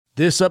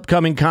This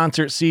upcoming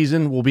concert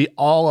season will be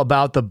all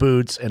about the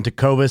boots, and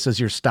Tecovas is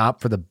your stop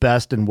for the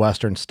best in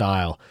Western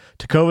style.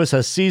 Tecovas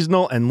has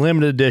seasonal and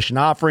limited edition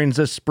offerings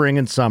this spring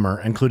and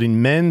summer,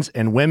 including men's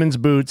and women's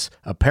boots,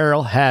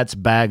 apparel, hats,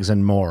 bags,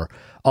 and more.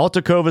 All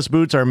Tecovas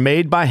boots are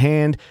made by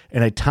hand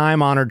in a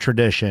time-honored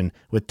tradition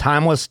with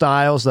timeless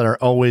styles that are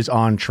always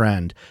on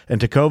trend. And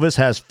Tecovas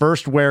has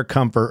first wear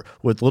comfort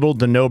with little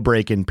to no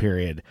break-in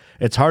period.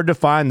 It's hard to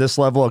find this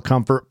level of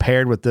comfort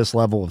paired with this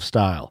level of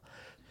style.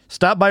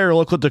 Stop by your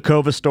local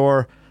Tecovas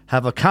store,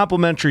 have a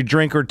complimentary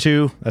drink or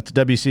two, that's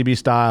WCB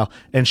style,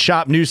 and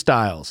shop new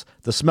styles.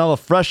 The smell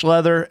of fresh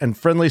leather and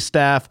friendly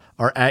staff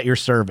are at your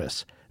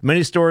service.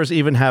 Many stores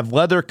even have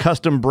leather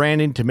custom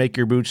branding to make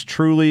your boots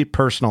truly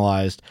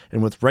personalized.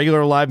 And with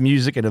regular live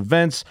music and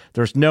events,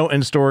 there's no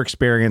in-store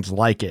experience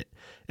like it.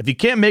 If you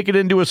can't make it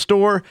into a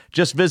store,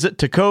 just visit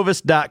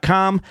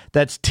tecovas.com.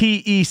 That's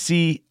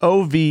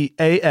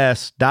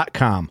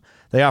TECOVAS.com.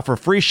 They offer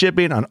free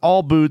shipping on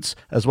all boots,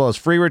 as well as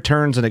free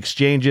returns and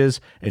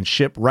exchanges, and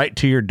ship right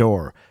to your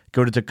door.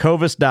 Go to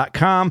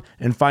tecovas.com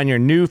and find your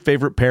new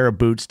favorite pair of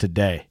boots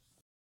today.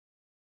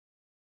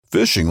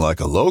 Fishing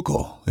like a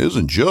local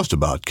isn't just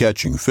about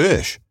catching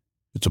fish.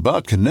 It's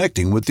about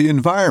connecting with the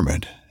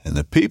environment and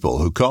the people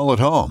who call it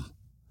home.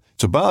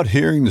 It's about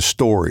hearing the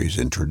stories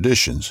and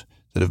traditions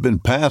that have been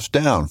passed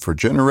down for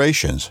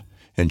generations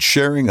and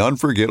sharing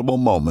unforgettable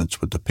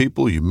moments with the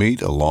people you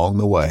meet along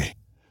the way.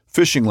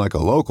 Fishing like a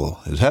local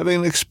is having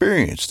an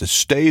experience that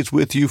stays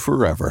with you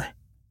forever.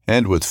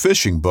 And with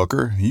Fishing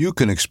Booker, you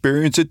can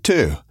experience it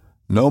too,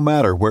 no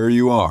matter where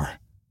you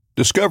are.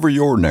 Discover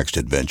your next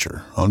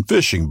adventure on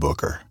Fishing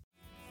Booker.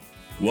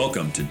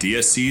 Welcome to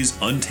DSC's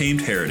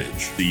Untamed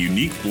Heritage, the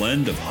unique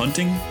blend of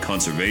hunting,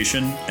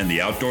 conservation, and the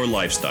outdoor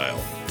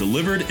lifestyle,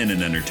 delivered in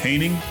an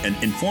entertaining and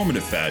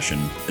informative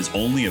fashion as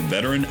only a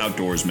veteran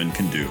outdoorsman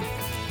can do.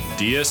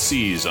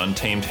 DSC's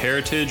Untamed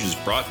Heritage is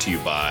brought to you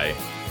by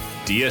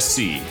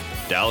DSC,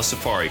 Dallas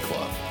Safari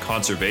Club,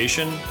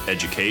 Conservation,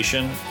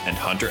 Education, and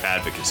Hunter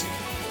Advocacy.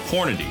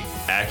 Hornady,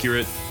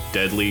 accurate,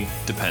 deadly,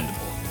 dependable.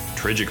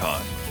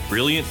 Trijicon,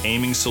 brilliant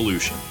aiming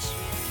solutions.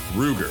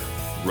 Ruger,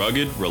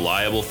 rugged,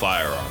 reliable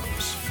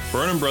firearms.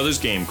 Burnham Brothers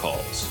Game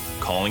Calls,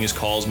 calling his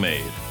calls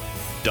made.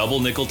 Double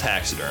Nickel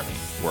Taxidermy,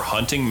 where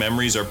hunting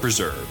memories are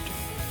preserved.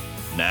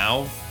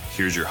 Now,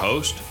 here's your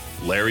host,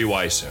 Larry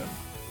Weishuhn.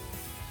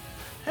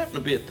 Happened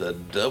to be at the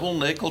Double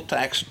Nickel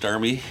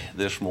Taxidermy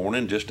this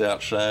morning, just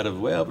outside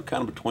of,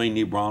 kind of between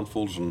New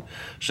Braunfels and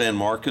San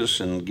Marcos,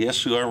 and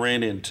guess who I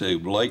ran into?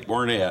 Blake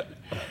Burnett.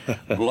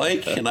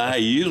 Blake and I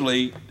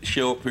usually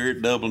show up here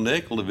at Double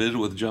Nickel to visit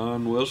with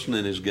John Wilson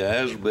and his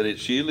guys, but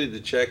it's usually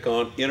to check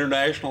on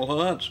international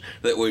hunts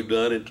that we've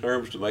done in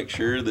terms to make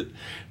sure that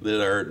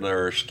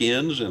our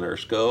skins and our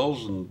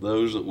skulls and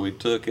those that we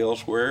took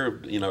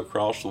elsewhere,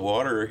 across the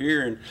water are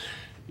here. And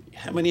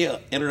how many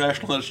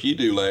international hunts did you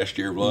do last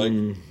year,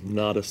 Blake?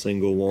 Not a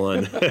single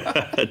one.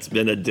 It's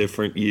been a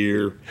different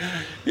year.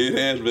 It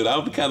has been.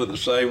 I'm kind of the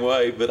same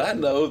way, but I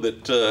know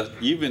that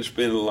you've been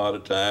spending a lot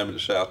of time in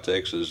South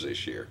Texas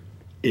this year.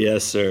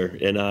 Yes, sir,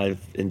 and I've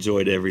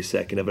enjoyed every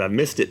second of it. I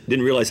missed it.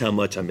 Didn't realize how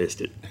much I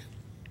missed it.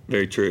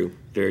 Very true.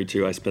 Very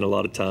true. I spent a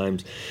lot of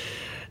times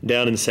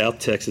down in South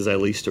Texas. I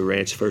leased a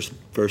ranch, first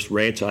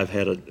ranch I've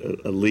had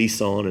a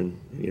lease on, and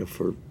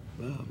for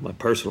my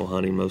personal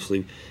hunting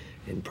mostly.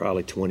 In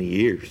probably 20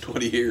 years.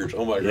 20 years,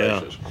 oh my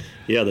gracious.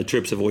 Yeah, the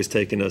trips have always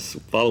taken us,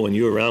 following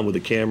you around with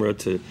the camera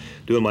to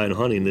doing my own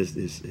hunting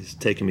is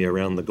taking me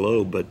around the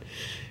globe. But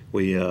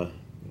we,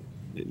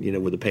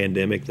 with the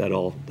pandemic, that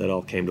all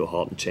came to a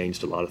halt and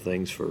changed a lot of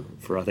things for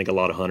I think a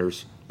lot of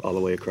hunters all the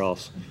way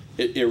across.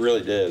 It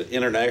really did.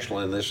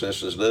 International in this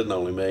instance doesn't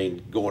only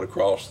mean going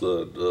across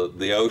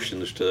the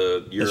oceans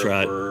to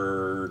Europe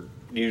or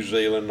New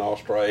Zealand,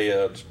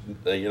 Australia,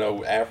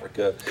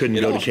 Africa. Couldn't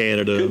go to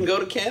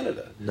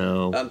Canada.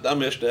 No. I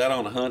missed out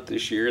on a hunt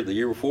this year. The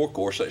year before, of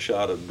course, I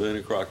shot a Boone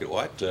and Crockett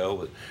whitetail,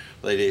 but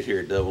they did here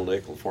at Double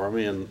Nickel for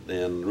me,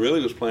 and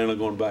really was planning on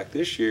going back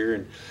this year.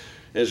 And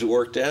as it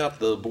worked out,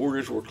 the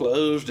borders were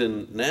closed,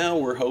 and now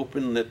we're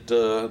hoping that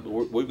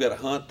we've got a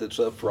hunt that's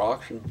up for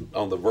auction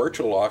on the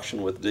virtual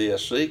auction with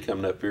DSC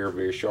coming up here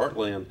very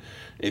shortly. And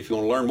if you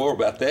want to learn more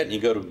about that, you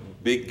go to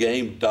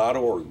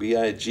biggame.org,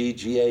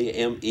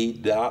 BIGGAME.org,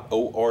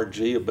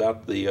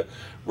 about the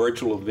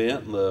virtual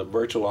event and the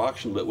virtual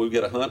auction. But we've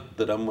got a hunt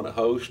that I'm going to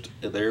host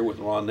there with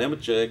Ron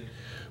Nemechek,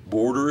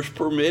 borders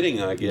permitting,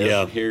 I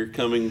guess, here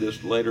coming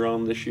later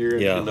on this year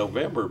in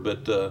November.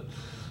 But,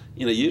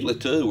 usually,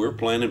 too, we're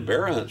planning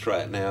bear hunts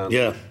right now.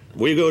 Yeah,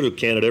 we go to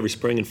Canada every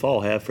spring and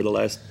fall, have for the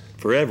last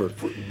forever.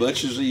 For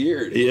bunches of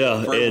years. Yeah,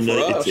 and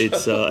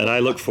it's and I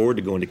look forward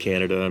to going to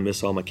Canada. I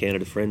miss all my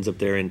Canada friends up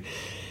there, and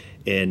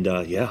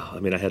I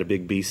had a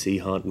big BC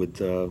hunt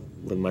with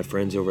my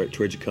friends over at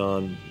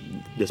Trijicon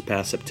this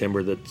past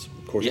September. That's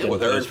of course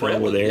with Aaron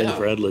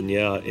Fredlin,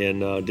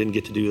 and didn't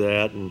get to do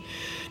that, and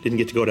didn't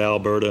get to go to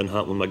Alberta and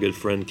hunt with my good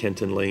friend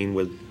Kenton Lean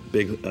with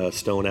big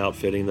stone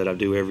outfitting that I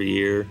do every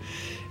year.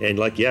 And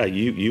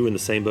you in the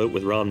same boat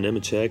with Ron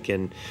Nemechek,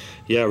 and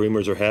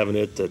rumors are having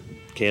it that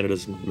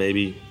Canada's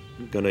maybe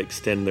going to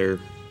extend their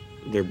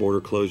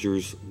border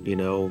closures,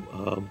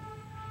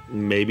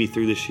 maybe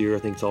through this year. I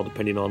think it's all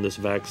depending on this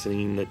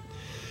vaccine that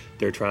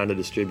they're trying to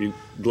distribute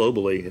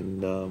globally,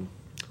 and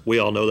we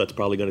all know that's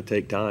probably going to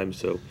take time.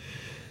 So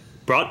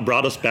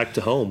brought us back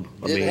to home.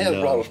 It has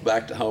brought us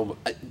back to home.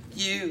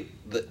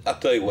 I'll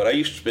tell you what, I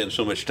used to spend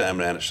so much time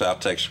down at South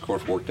Texas. Of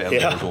course, worked down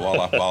there as a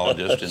wildlife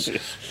biologist,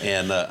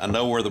 and I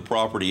know where the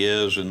property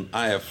is, and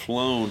I have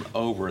flown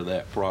over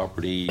that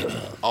property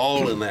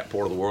all in that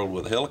part of the world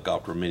with a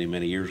helicopter many,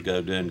 many years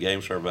ago doing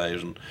game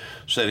surveys and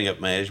setting up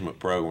management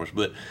programs.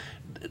 But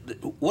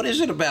what is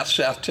it about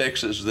South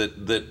Texas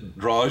that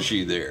draws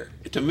you there?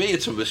 To me,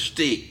 it's a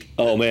mystique.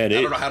 Oh, man.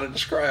 I don't know how to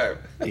describe.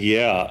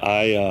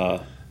 Yeah,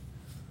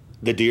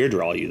 the deer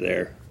draw you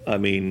there. I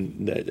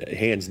mean,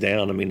 hands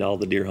down. I mean, all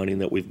the deer hunting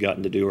that we've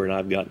gotten to do, or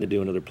I've gotten to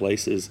do in other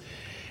places,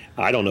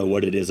 I don't know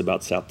what it is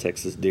about South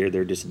Texas deer.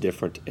 They're just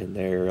different, and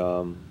they're.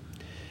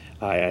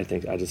 I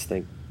think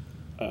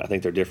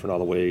they're different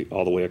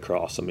all the way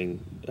across. I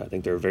mean, I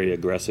think they're a very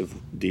aggressive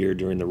deer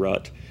during the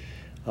rut.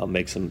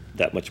 Makes them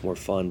that much more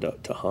fun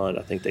to hunt.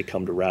 I think they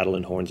come to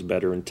rattling horns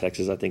better in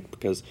Texas. I think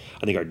because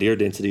our deer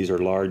densities are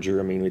larger.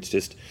 I mean, it's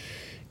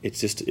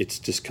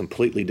just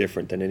completely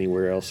different than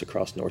anywhere else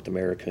across North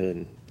America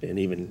and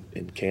even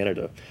in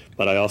Canada.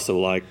 But I also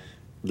like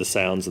the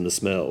sounds and the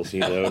smells.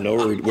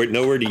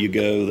 Nowhere do you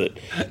go that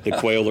the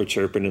quail are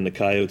chirping and the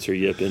coyotes are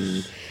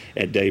yipping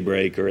at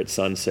daybreak or at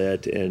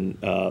sunset. And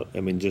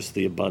just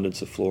the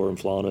abundance of flora and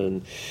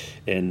fauna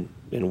and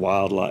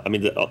wildlife. I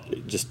mean,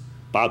 just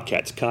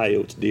bobcats,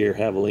 coyotes, deer,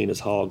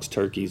 javelinas, hogs,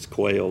 turkeys,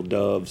 quail,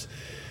 doves,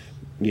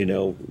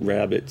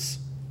 rabbits,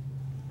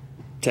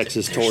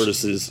 Texas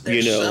tortoises,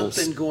 there's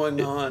something going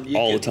on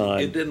all the time.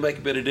 It doesn't make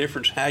a bit of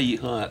difference how you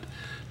hunt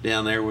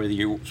down there, whether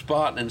you're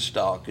spotting and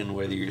stalking,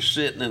 whether you're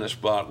sitting in a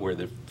spot where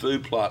the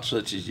food plot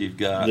such as you've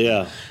got.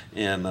 Yeah.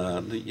 And,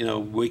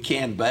 we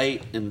can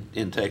bait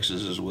in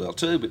Texas as well,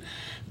 too. But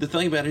the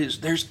thing about it is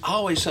there's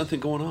always something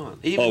going on.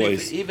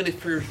 Even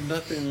if there's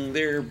nothing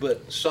there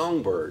but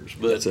songbirds.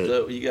 But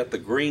you got the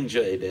green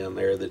jay down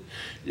there that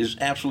is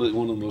absolutely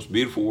one of the most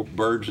beautiful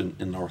birds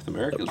in North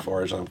America as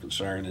far as I'm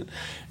concerned.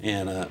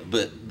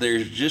 But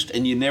there's just,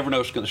 and you never know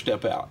it's going to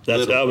step out.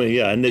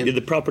 And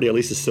the property at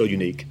least is so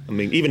unique. I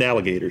mean, even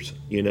alligators,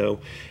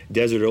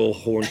 desert old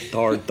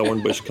hard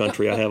thornbush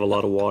country. I have a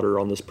lot of water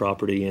on this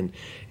property,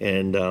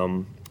 and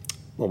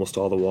almost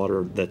all the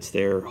water that's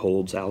there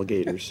holds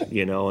alligators,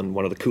 and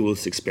one of the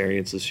coolest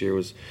experiences this year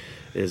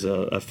is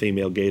a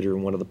female gator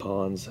in one of the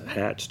ponds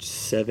hatched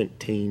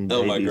 17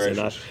 babies. Oh my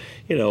gracious.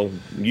 And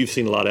you've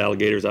seen a lot of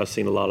alligators. I've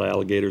seen a lot of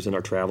alligators in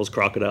our travels,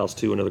 crocodiles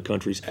too in other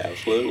countries.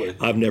 Absolutely.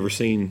 I've never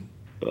seen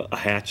a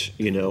hatch,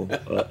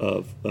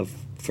 of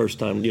first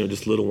time,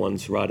 just little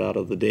ones right out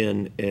of the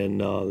den,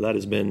 and that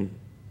has been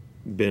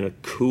a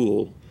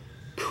cool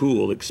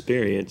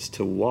experience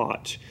to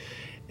watch.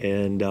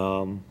 And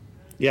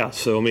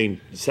so I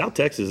mean, South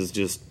Texas is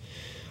just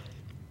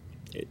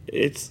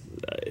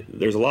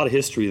there's a lot of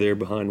history there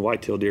behind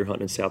whitetail deer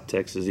hunting in South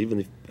Texas.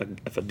 Even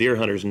if a deer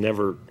hunter's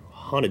never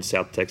hunted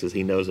South Texas,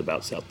 he knows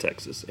about South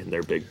Texas and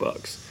their big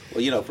bucks.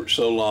 Well, for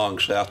so long,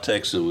 South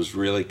Texas was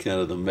really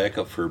kind of the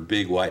mecca for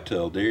big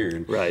whitetail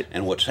deer. Right.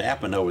 And what's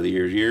happened over the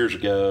years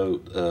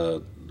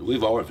ago,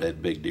 we've always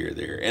had big deer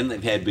there, and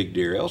they've had big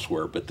deer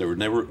elsewhere, but there was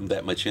never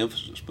that much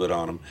emphasis put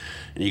on them.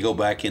 And you go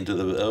back into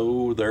the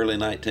early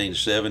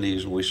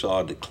 1970s, and we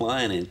saw a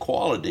decline in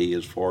quality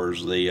as far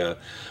as the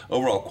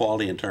overall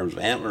quality in terms of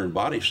antler and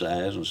body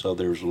size. And so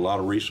there was a lot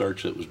of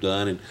research that was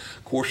done. And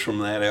of course, from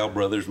that, Al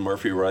Brothers and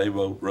Murphy Ray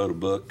wrote a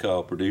book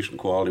called Producing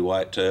Quality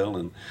Whitetail.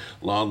 And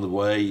along the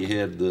way, you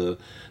had the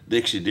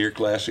Dixie Deer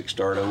Classic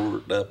start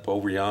up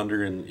over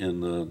yonder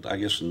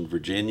in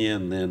Virginia,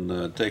 and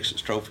then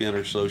Texas Trophy Hunter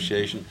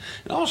Association.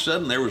 And all of a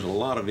sudden there was a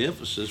lot of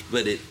emphasis,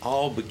 but it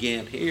all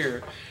began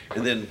here.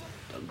 And then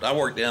I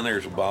worked down there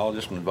as a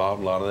biologist and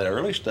involved in a lot of that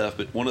early stuff,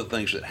 but one of the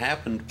things that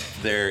happened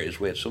there is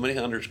we had so many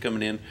hunters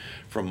coming in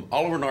from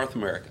all over North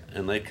America,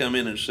 and they'd come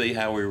in and see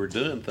how we were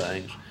doing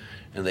things,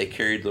 and they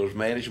carried those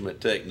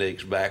management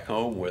techniques back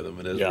home with them.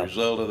 And as a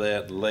result of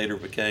that, later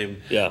became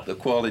the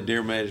Quality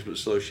Deer Management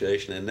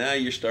Association. And now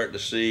you're starting to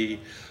see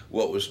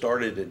what was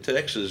started in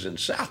Texas and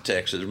South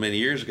Texas many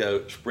years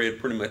ago spread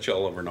pretty much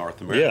all over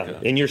North America.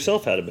 Yeah, and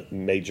yourself had a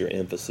major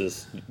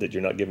emphasis that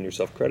you're not giving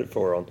yourself credit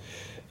for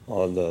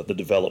on the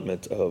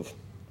development of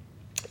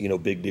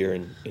big deer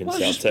in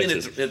South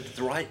Texas. Been at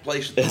the right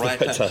place at the right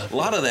time. A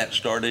lot of that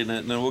started,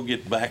 and then we'll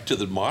get back to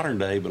the modern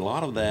day, but a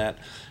lot of that,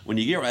 when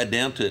you get right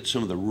down to it,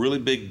 some of the really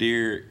big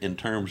deer in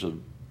terms of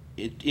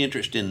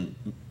interest in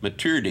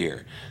mature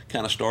deer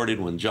kind of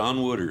started when John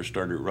Wooders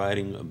started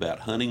writing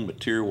about hunting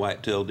mature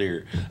whitetail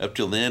deer. Up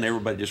till then,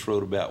 everybody just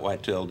wrote about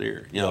whitetail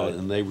deer,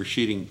 and they were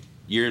shooting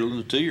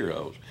year-old to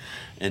 2-year-olds.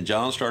 And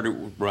John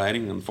started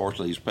writing,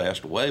 unfortunately he's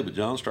passed away, but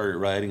John started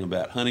writing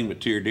about hunting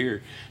mature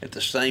deer. At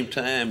the same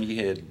time,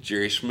 you had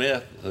Jerry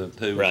Smith,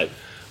 who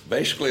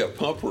basically a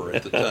pumper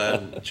at the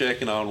time,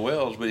 checking on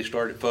wells, but he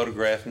started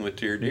photographing with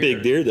deer.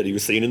 Big deer that he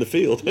was seeing in the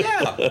field.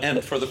 Yeah,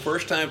 and for the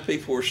first time,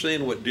 people were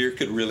seeing what deer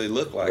could really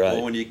look like. Right.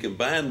 Well, when you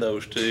combine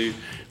those two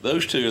are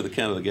the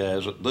kind of the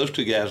guys. Those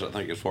two guys, I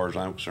think, as far as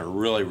I'm concerned, are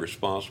really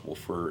responsible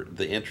for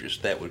the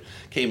interest that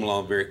came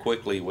along very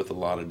quickly with a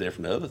lot of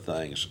different other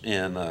things.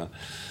 And but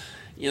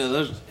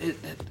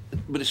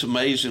it's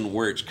amazing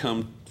where it's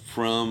come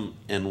from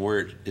and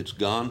where it's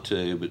gone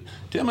to. But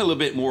tell me a little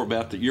bit more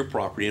about your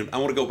property. And I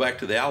want to go back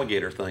to the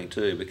alligator thing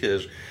too,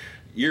 because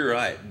you're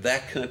right.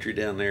 That country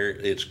down there,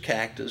 it's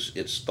cactus,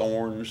 it's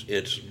thorns,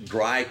 it's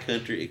dry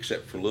country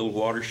except for little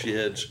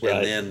watersheds Right.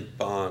 and then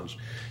ponds.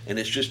 And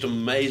it's just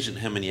amazing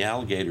how many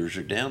alligators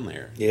are down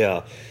there.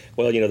 Yeah,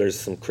 well, there's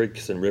some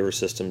creeks and river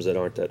systems that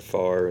aren't that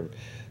far, and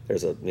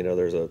there's a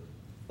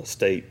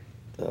state,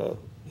 a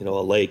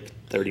lake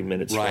 30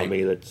 minutes Right. from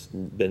me that's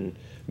been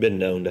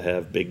known to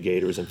have big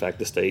gators. In fact,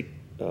 the state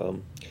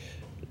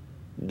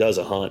does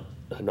a hunt.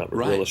 I'm not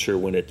really Right. sure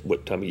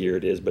what time of year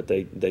it is, but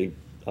they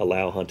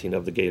allow hunting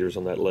of the gators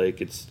on that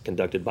lake. It's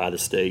conducted by the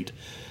state.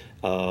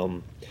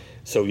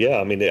 So yeah,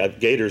 I mean, the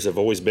gators have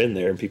always been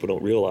there, and people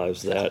don't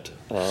realize that.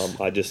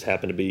 I just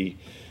happen to be,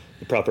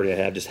 the property I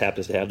have just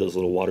happens to have those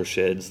little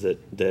watersheds that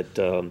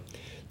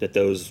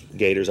those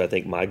gators, I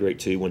think, migrate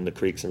to when the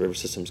creeks and river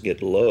systems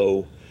get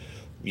low,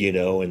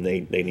 and they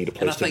need a And I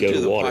place to think go too,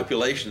 to the water.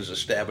 population's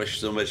established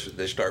so much that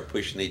they start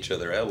pushing each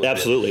other out a little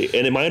Absolutely.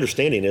 bit. And my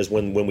understanding is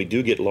when we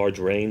do get large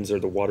rains or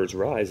the waters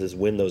rise is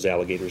when those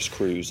alligators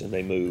cruise and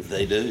they move.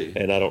 They do.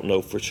 And I don't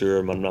know for sure,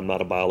 I'm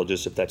not a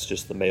biologist, if that's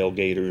just the male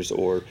gators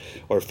or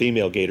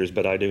female gators,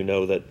 but I do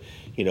know that,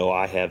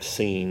 I have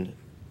seen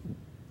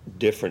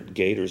different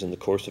gators in the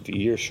course of a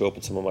year show up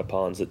in some of my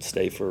ponds that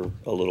stay for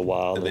a little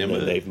while and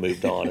then they've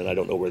moved on, and I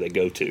don't know where they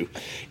go to.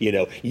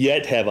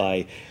 Yet have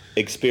I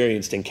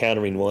experienced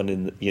encountering one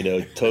and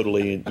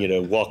totally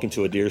walking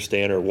to a deer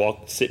stand or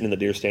sitting in the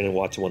deer stand and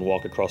watching one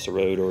walk across a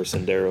road or a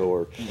sendero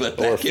or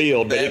a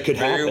field, but it could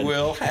very happen.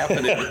 well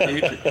happen in the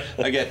future.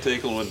 I got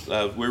tickled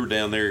when we were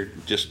down there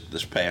just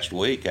this past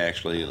week,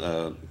 actually.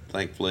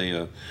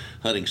 Thankfully,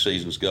 hunting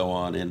seasons go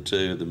on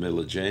into the middle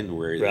of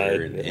January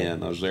there, Right,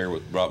 and I was there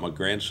brought my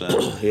grandson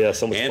Yeah,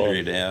 so much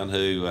Andrew fun. down,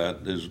 who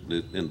is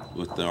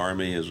with the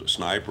Army as a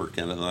sniper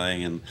kind of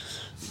thing, and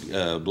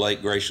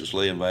Blake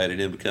graciously invited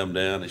him to come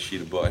down and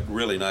shoot a buck,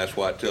 really nice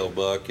whitetail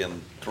buck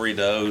and 3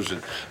 does.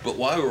 But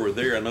while we were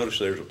there, I noticed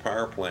there's a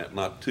power plant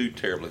not too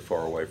terribly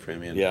far away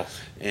from him. Yeah.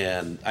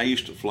 And I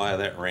used to fly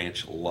that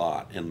ranch a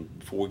lot. And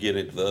before we get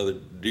into the other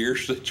deer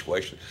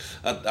situation,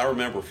 I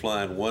remember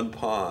flying one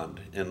pond,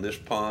 and this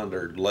pond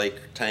or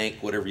lake, tank,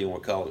 whatever you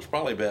want to call it, it's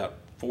probably about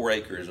 4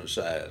 acres in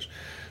size.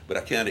 But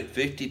I counted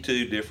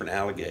 52 different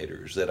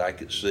alligators that I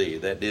could see.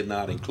 That did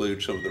not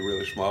include some of the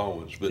really small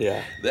ones. But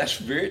Yeah. that's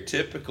very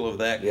typical of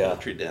that Yeah.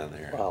 country down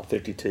there. Wow,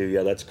 52.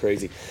 Yeah, that's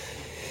crazy.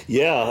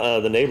 Yeah,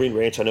 the neighboring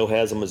ranch I know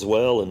has them as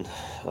well, and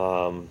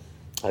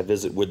I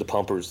visit with the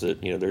pumpers.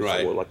 That there's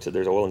Right. like I said,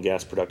 there's oil and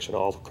gas production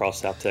all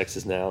across South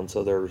Texas now, and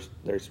so there's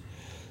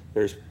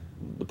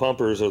the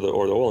pumpers or the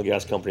oil and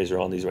gas companies are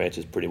on these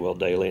ranches pretty well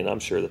daily, and I'm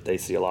sure that they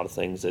see a lot of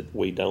things that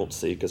we don't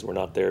see because we're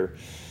not there,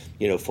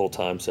 full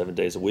time 7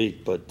 days a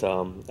week. But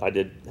I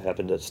did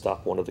happen to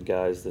stop one of the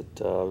guys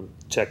that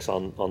checks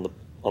on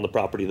the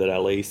property that I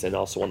lease, and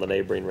also on the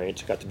neighboring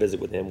ranch. I got to visit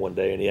with him one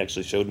day, and he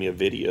actually showed me a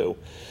video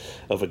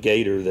of a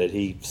gator that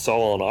he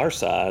saw on our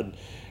side,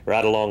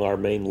 right along our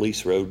main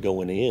lease road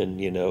going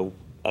in,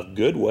 a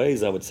good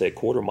ways, I would say a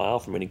quarter mile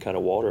from any kind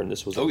of water. And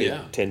this was a big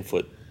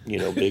 10-foot,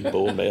 big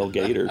bull male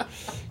gator,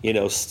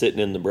 sitting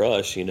in the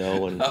brush, and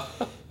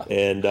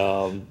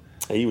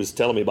he was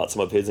telling me about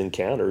some of his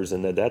encounters,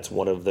 and that's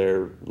one of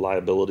their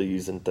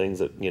liabilities and things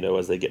that,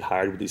 as they get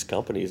hired with these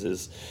companies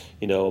is,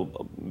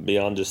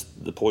 beyond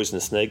just the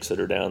poisonous snakes that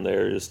are down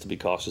there, is to be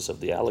cautious of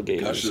the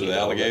alligators. Cautious of the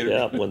alligator?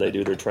 Yeah, when they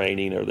do their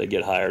training or they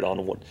get hired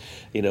on one,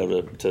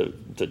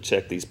 to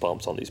check these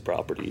pumps on these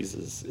properties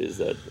is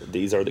that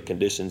these are the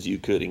conditions you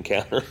could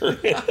encounter.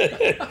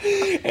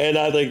 And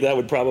I think that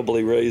would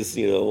probably raise,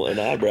 an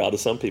eyebrow to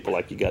some people,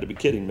 like, you got to be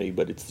kidding me,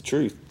 but it's the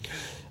truth.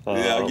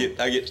 Yeah,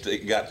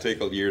 got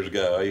tickled years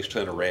ago. I used to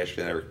hunt a ranch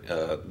down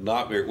there,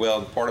 not very well,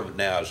 and part of it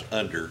now is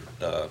under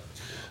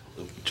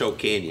Choke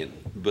Canyon.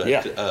 But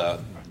Yeah.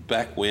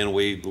 Back when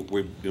we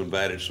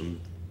invited some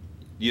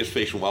U.S.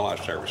 Fish and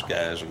Wildlife Service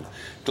guys,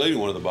 including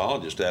one of the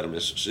biologists out of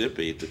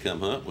Mississippi, to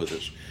come hunt with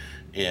us.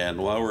 And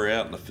while we were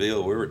out in the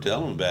field, we were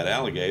telling them about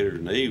alligators,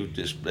 and they would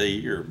just,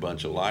 you're a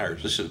bunch of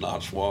liars. This is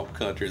not swamp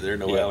country. There are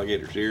no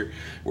alligators here.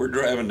 We're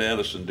driving down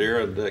to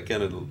Sendero, and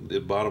kind of at the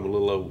bottom of a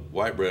little old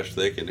whitebreast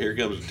thick, and here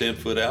comes a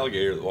 10-foot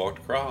alligator that walked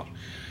across.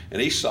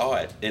 And he saw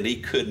it, and he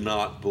could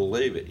not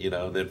believe it,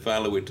 And then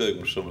finally we took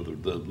him to some of the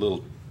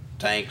little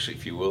tanks,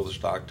 if you will, the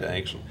stock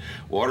tanks and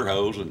water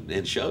holes,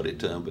 and showed it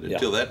to him. But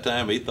until that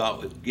time,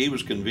 he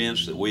was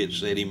convinced that we had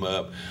set him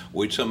up.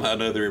 We'd somehow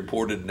or other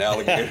imported an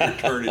alligator,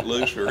 turned it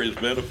loose for his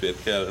benefit,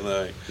 kind of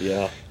thing.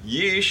 Yeah.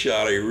 You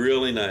shot a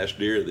really nice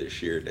deer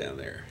this year down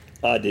there.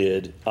 I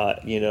did.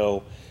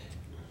 None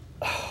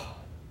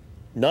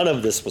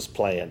of this was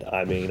planned.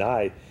 I mean,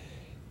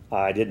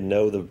 I didn't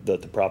know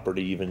that the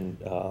property even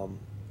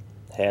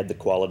had the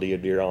quality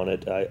of deer on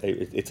it.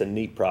 It's a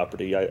neat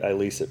property. I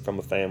lease it from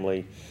a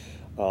family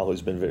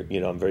who's been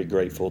very, I'm very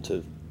grateful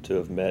to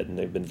have met, and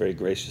they've been very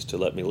gracious to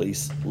let me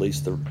lease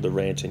the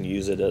ranch and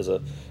use it as a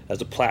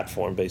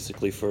platform,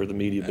 basically, for the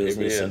media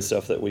business and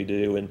stuff that we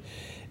do. And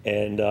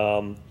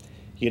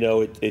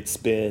it's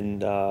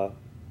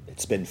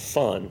been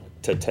fun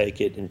to take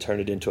it and turn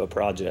it into a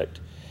project.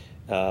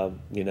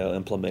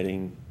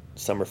 Implementing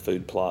summer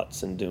food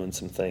plots and doing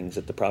some things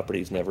that the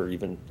property's never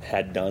even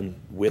had done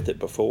with it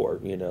before.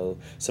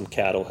 Some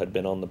cattle had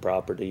been on the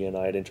property, and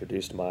I had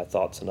introduced my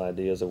thoughts and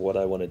ideas of what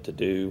I wanted to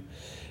do.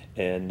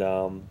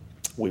 And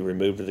we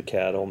removed the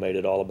cattle, made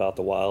it all about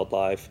the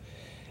wildlife,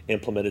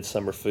 implemented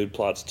summer food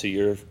plots to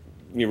your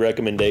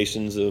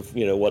recommendations of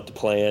what to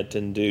plant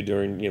and do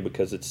during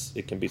because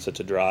it can be such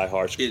a dry,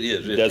 harsh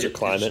desert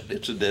climate.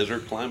 It's a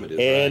desert climate,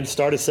 and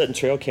started setting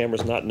trail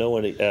cameras, not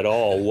knowing at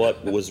all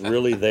what was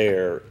really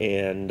there,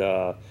 and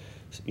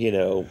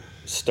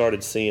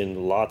started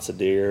seeing lots of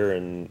deer.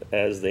 And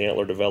as the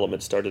antler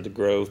development started to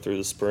grow through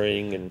the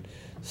spring and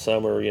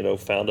summer,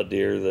 found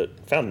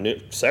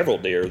several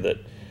deer that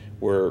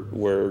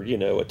were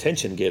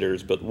attention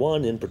getters, but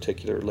one in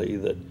particularly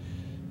that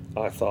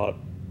I thought,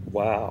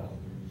 wow.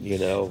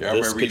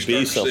 This could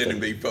be something. Sending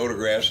me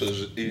photographs what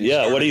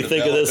do you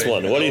think of this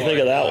one? What do you think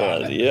of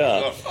that one?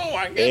 Yeah. Oh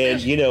my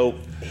goodness. And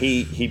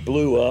he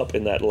blew up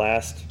in that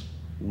last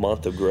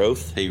month of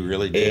growth. He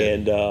really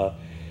did. And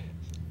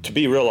to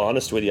be real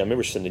honest with you, I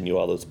remember sending you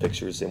all those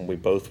pictures, and we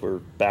both were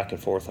back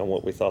and forth on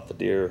what we thought the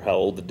deer, how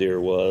old the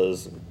deer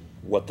was,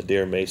 what the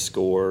deer may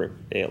score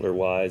antler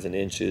wise in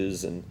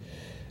inches, and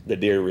the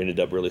deer ended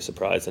up really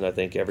surprised. And I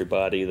think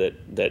everybody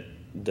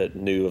that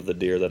knew of the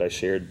deer that I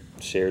shared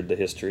the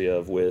history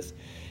of with,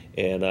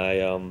 and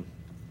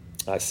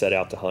I set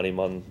out to hunt him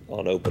on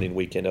opening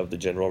weekend of the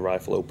General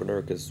Rifle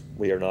Opener, because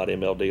we are not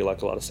MLD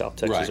like a lot of South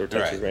Texas or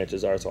Texas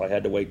ranches are. So I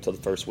had to wait till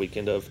the first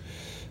weekend of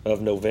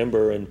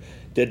November, and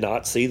did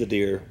not see the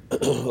deer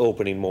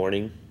opening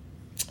morning.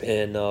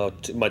 And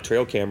my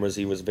trail cameras,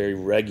 he was very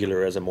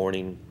regular as a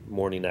morning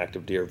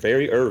active deer,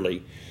 very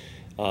early,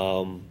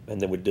 and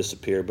then would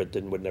disappear, but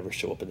then would never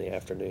show up in the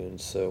afternoon.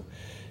 So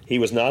he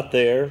was not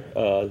there.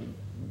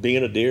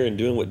 Being a deer and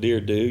doing what deer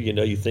do,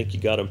 you think you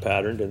got them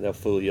patterned, and they'll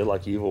fool you,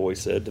 like you've always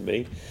said to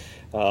me.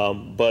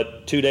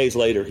 But 2 days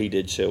later, he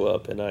did show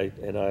up, and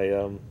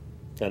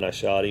I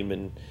shot him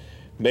and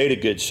made a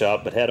good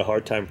shot, but had a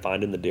hard time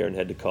finding the deer and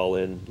had to call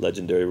in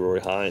legendary Roy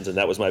Hines. And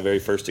that was my very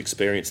first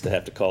experience to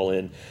have to call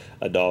in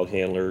a dog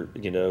handler,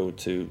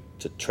 to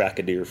track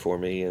a deer for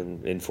me,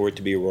 and for it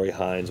to be a Roy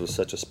Hines was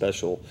such a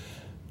special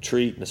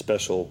treat and a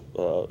special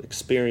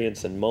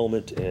experience and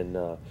moment.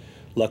 And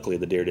luckily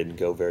the deer didn't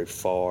go very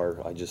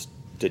far. I just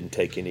didn't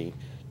take any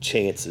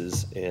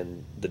chances,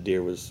 and the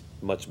deer was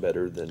much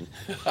better than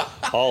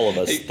all of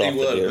us thought. He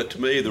was, the deer but to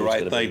me, the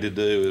right thing be. to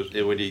do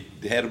is when he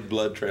had a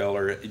blood trail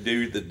or he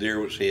knew the deer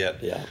was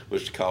hit,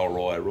 was to call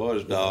Roy.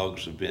 Roy's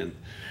dogs have been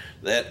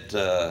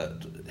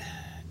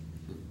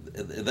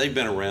they've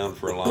been around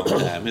for a long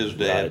time. His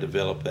dad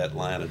developed that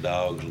line of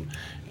dogs,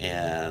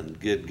 and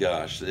good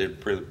gosh, they've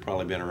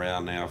probably been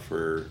around now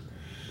for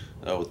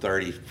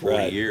 30,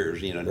 40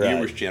 years,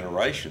 numerous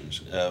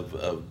generations of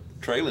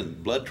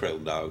blood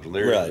trailing dogs.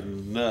 There's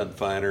none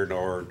finer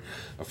nor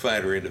a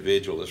finer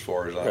individual as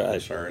far as I'm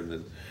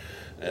concerned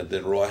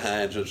than Roy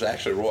Hines. It's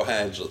actually Roy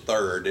Hines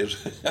III.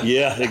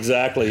 Yeah,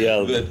 exactly,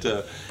 yeah.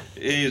 But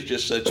he's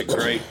just such a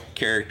great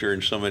character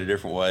in so many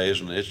different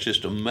ways, and it's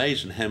just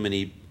amazing how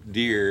many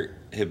deer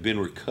have been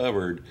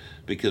recovered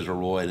because of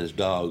Roy and his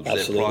dogs.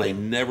 Absolutely. That probably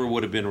never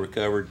would have been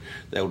recovered.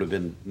 That would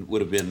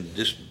have been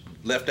just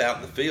left out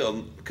in the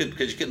field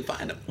because you couldn't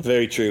find them.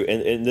 Very true,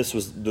 and this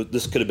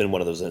could have been one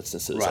of those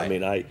instances. Right. I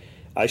mean,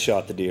 I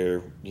shot the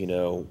deer,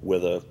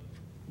 with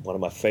one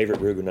of my favorite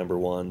Ruger number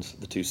ones,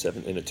 the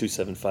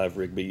 275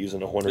 Rigby,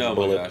 using a Hornet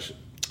bullet. My gosh.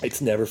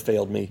 It's never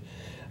failed me.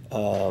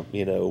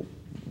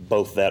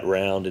 Both that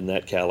round and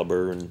that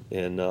caliber,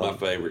 and my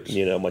favorites.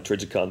 My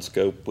Trijicon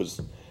scope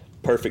was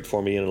perfect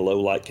for me in a low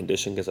light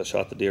condition because I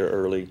shot the deer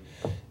early,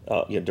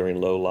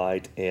 during low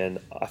light, and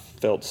I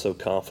felt so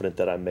confident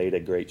that I made a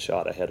great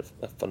shot. I had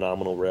a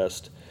phenomenal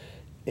rest,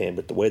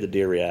 but the way the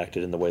deer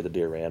reacted and the way the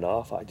deer ran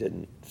off, I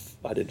didn't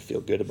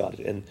feel good about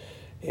it.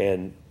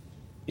 And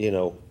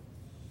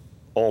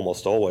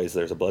almost always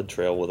there's a blood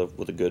trail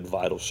with a good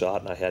vital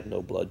shot, and I had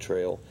no blood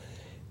trail,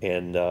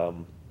 and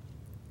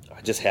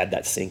I just had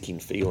that sinking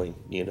feeling,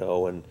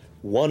 and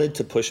wanted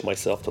to push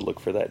myself to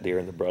look for that deer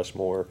in the brush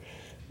more.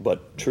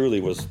 But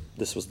truly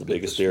this was the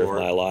biggest deer of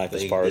my life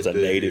as far as a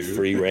native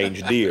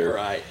free-range deer.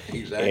 Right,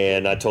 exactly.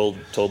 And I told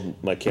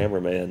my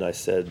cameraman, I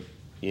said,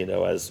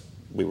 as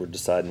we were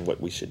deciding what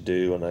we should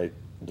do, and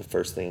the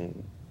first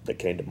thing that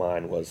came to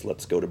mind was,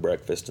 let's go to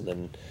breakfast and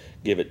then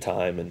give it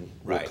time, and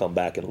we'll come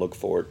back and look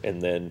for it.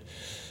 And then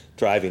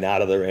driving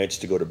out of the ranch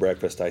to go to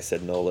breakfast, I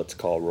said, no, let's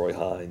call Roy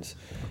Hines.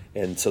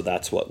 And so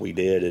that's what we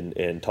did.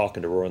 And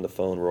talking to Roy on the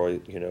phone, Roy,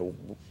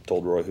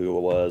 told Roy who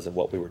it was and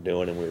what we were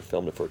doing, and we were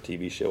filming it for a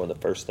TV show. And the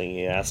first thing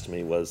he asked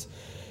me was,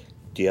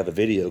 do you have a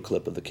video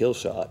clip of the kill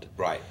shot?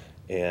 Right.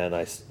 And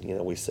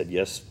we said,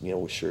 yes,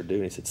 we sure do.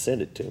 And he said,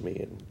 send it to me.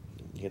 And,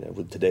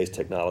 with today's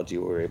technology,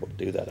 we were able to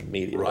do that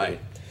immediately. Right.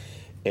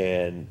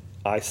 And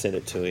I sent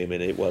it to him,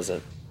 and it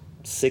wasn't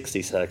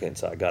 60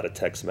 seconds. I got a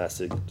text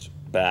message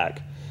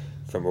back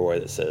from Roy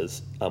that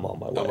says, I'm on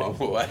my way. I'm on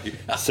my way.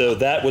 So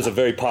that was a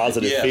very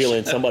positive Yes.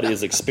 feeling. Somebody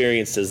as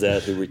experienced as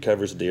that, who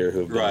recovers deer who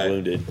have been Right.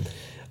 wounded,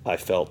 I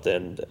felt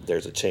then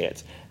there's a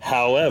chance.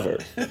 However,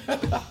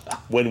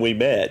 when we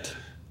met,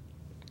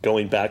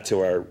 going back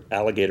to our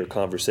alligator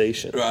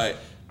conversation, Right.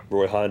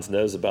 Roy Hines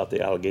knows about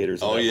the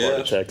alligators in Oh, that part of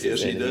yes. Texas.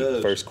 Yes, he and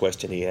does. First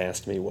question he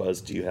asked me was,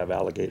 do you have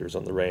alligators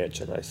on the ranch?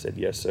 And I said,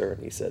 yes, sir.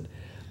 And he said,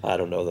 I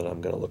don't know that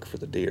I'm going to look for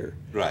the deer.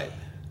 Right.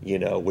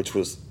 Which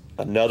was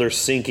another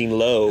sinking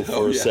low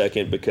for a yeah.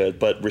 second,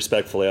 but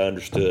respectfully I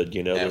understood,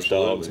 those Absolutely.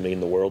 dogs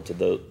mean the world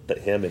to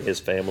him and his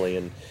family,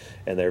 and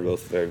they're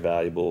both very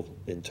valuable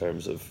in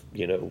terms of,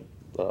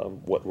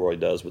 what Roy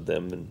does with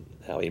them and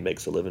how he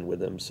makes a living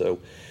with them. So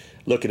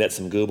looking at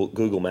some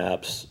Google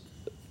Maps,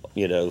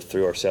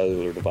 through our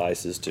cellular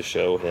devices to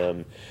show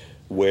him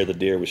where the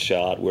deer was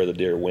shot, where the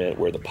deer went,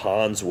 where the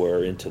ponds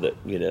were into the,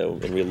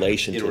 in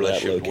relation to that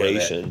relationship to where that-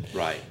 location,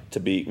 right. to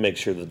make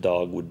sure the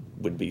dog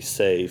would be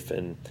safe.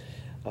 And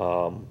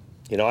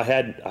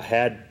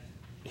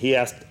he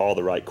asked all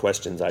the right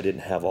questions. I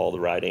didn't have all the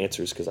right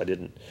answers because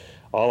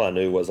all I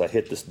knew was I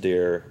hit this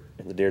deer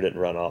and the deer didn't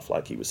run off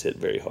like he was hit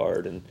very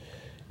hard,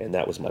 and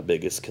that was my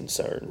biggest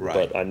concern. Right.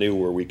 But I knew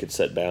where we could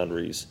set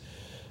boundaries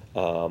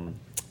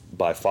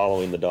by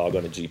following the dog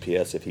on a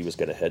GPS if he was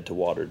going to head to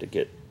water to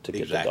get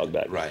the dog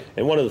back. Right.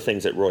 And one of the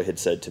things that Roy had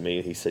said to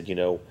me, he said,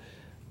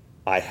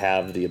 I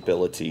have the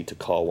ability to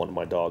call one of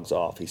my dogs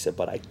off. He said,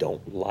 but I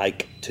don't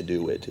like to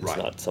do it. It's Right.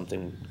 not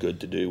something good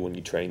to do when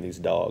you train these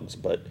dogs.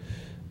 But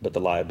the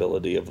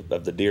liability of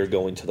the deer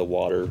going to the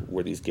water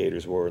where these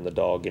gators were and the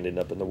dog ending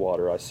up in the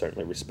water, I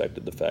certainly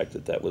respected the fact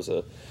that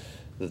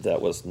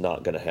was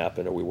not going to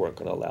happen, or we weren't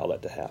going to allow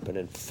that to happen.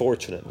 And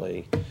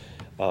fortunately,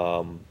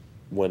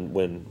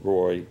 when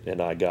Roy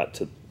and I got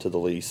to the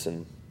lease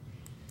and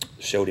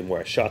showed him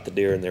where I shot the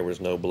deer and there was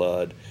no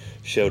blood,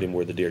 showed him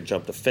where the deer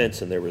jumped the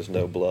fence and there was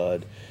no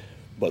blood.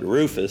 But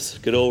Rufus,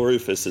 good old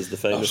Rufus, is the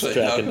famous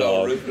tracking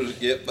dog. Rufus,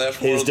 yep, that's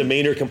His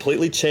demeanor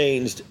completely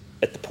changed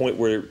at the point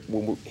where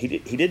he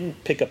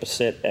didn't pick up a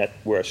scent at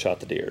where I shot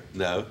the deer.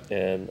 No.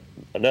 And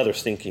another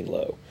stinking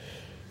low.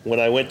 When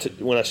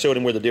I showed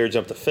him where the deer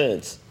jumped the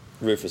fence,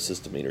 Rufus's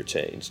demeanor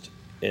changed.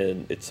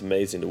 And it's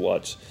amazing to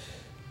watch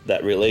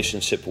that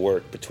relationship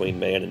work between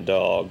man and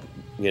dog,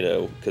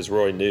 because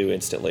Roy knew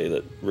instantly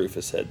that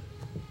Rufus had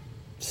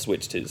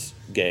switched his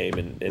game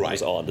and Right.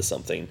 was on to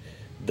something,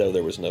 though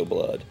there was no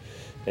blood.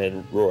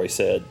 And Roy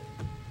said,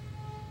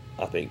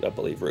 I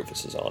believe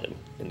Rufus is on him.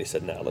 And he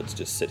said, now let's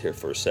just sit here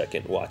for a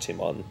second, watch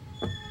him on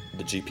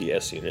the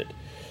GPS unit.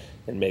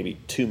 And maybe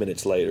 2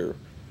 minutes later,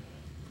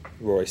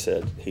 Roy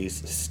said,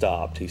 he's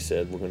stopped. He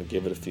said, we're going to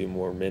give it a few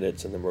more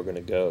minutes and then we're going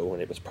to go.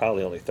 And it was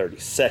probably only 30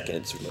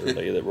 seconds,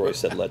 literally, that Roy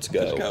said, let's go.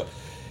 Let's go.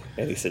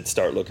 And he said,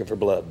 start looking for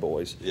blood,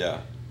 boys.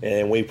 Yeah.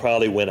 And we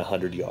probably went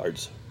 100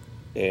 yards.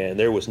 And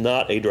there was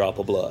not a drop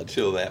of blood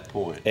Till that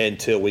point.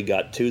 until we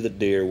got to the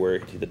deer where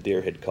the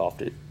deer had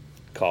coughed it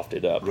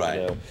up.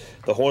 Right.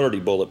 The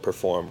Hornady bullet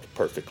performed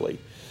perfectly.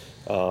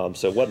 So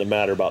it wasn't a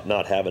matter about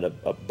not having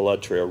a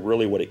blood trail.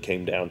 Really what it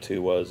came down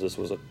to was this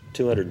was a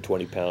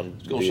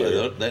 220-pound I was deer.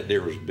 going to say, that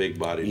deer was a big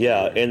body.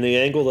 Yeah, and the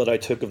angle that I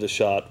took of the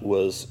shot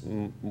was,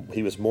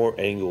 he was more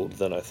angled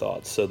than I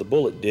thought. So the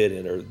bullet did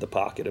enter the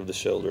pocket of the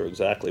shoulder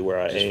exactly where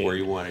I Just aimed. where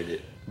you wanted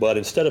it. But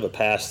instead of a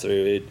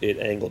pass-through, it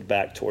angled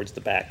back towards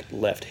the back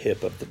left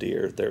hip of the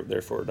deer,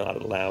 therefore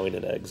not allowing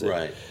an exit.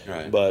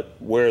 Right. But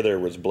where there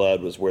was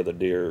blood was where the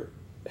deer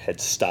had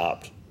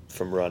stopped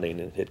from running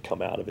and had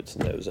come out of its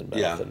nose and mouth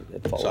Yeah. and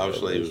had fallen So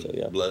obviously over. it was So,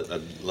 yeah.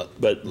 blood.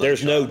 But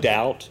there's no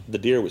doubt the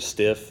deer was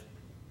stiff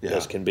Yeah.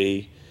 as can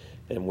be,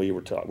 and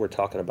we're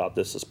talking about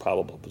this was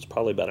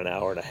probably about an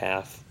hour and a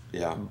half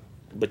Yeah.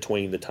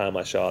 between the time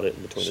I shot it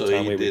and between So the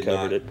time you we did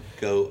recovered not it.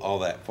 go all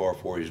that far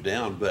before he's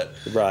down, but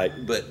Right.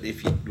 But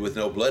if you with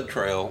no blood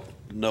trail,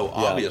 no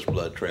obvious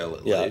blood trail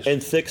at Yeah, least.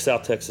 and thick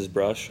South Texas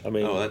brush. I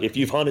mean, if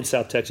you've hunted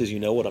South Texas, you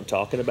know what I'm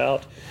talking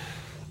about.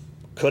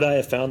 Could I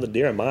have found the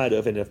deer? I might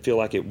have, and I feel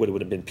like it would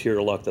have been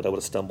pure luck that I would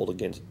have stumbled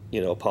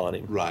upon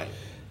him. Right.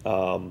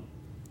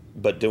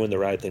 But doing the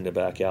right thing to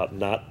back out,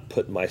 not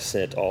putting my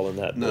scent all in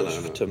that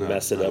bush to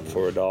mess it up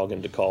for a dog,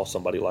 and to call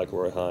somebody like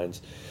Roy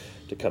Hines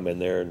to come in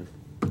there, and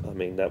I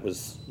mean that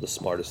was the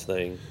smartest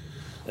thing,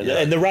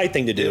 and the right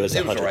thing to do as a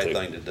It was hunter the right too.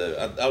 thing to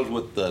do. I was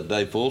with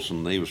Dave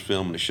Fulson. He was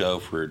filming a show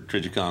for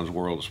Trigicon's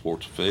World of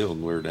Sports Field,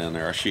 and we were down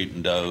there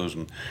shooting does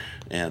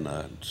and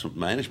some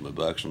management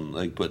bucks, and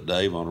they put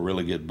Dave on a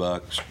really good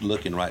buck,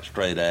 looking right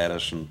straight at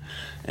us,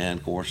 and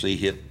of course he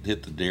hit the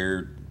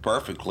deer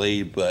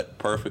perfectly, but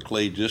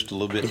perfectly just a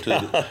little bit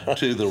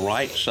to the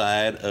right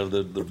side of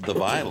the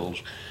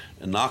vitals,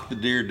 and knocked the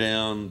deer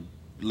down,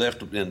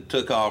 left and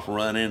took off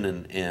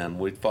running, and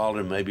we followed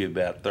him maybe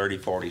about 30,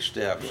 40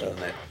 steps in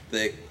that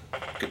thick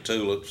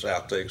Catula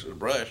South Texas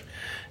brush,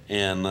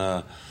 and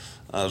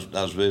I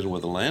was visiting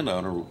with a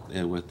landowner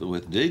and with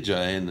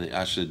DJ, and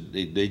I said,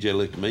 DJ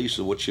looked at me, he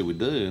said, what should we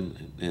do?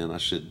 And I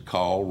said,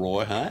 call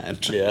Roy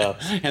Hines. Yeah.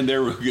 And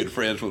they're real good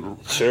friends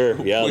with.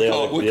 Sure. Yeah. We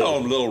call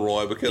him Little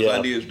Roy because Yeah.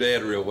 I knew his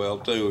dad real well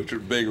too, which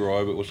was Big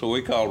Roy. But so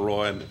we called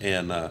Roy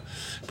and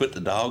put the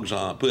dogs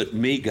on. Put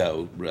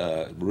Migo.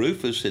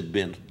 Rufus had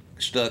been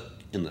stuck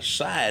in the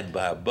side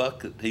by a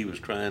buck that he was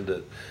trying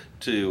to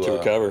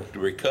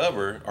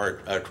recover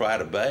or try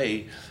to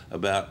bay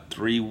about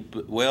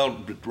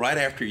right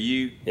after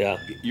your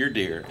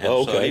deer. And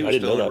okay. So he was I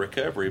didn't still know in that.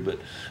 recovery, but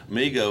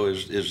Migo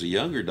is the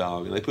younger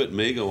dog, and they put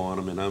Migo on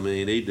him, and I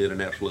mean, he did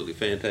an absolutely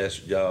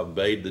fantastic job,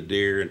 bayed the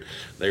deer, and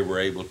they were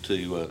able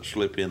to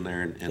slip in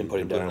there and put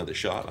another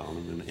shot on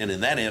him. And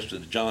in that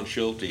instance, John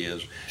Schulte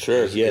is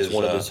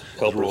one of his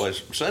helpers.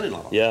 Roy's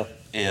son-in-law. Yeah.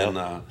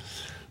 And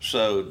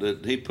so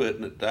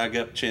I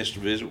got a chance to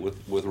visit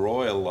with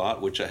Roy a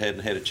lot, which I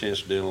hadn't had a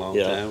chance to do in a long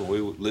time. We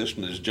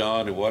listened to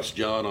John and watched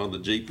John on the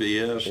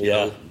GPS,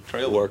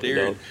 trail of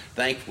deer, and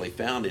thankfully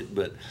found it.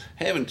 But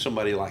having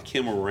somebody like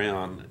him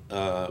around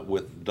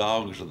with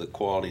dogs of the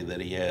quality that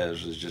he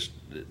has is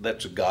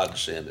that's a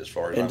godsend as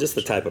far as and just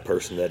the type of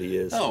person that he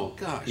is. Oh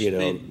gosh,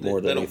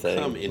 more than anything. They don't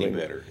come any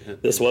better.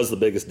 This was the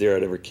biggest deer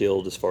I'd ever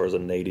killed as far as a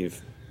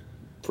native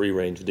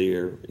free-range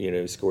deer.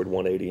 He scored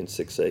 180 and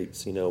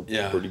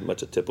 6/8. Pretty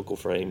much a typical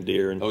frame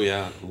deer. And,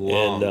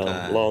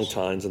 long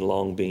tines and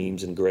long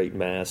beams and great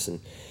mass and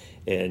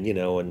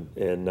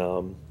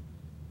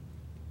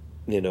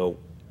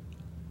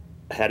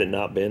had it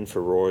not been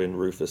for Roy and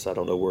Rufus, I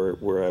don't know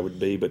where I would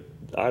be. But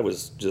I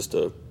was just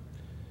the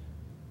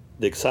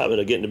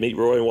excitement of getting to meet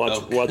Roy and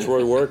watch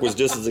Roy work was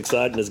just as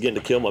exciting as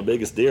getting to kill my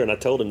biggest deer. And I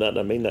told him that, and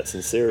I mean that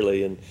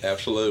sincerely. And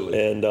absolutely.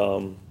 And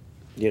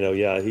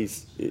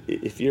he's,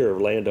 if you're a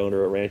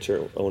landowner, a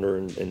rancher owner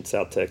in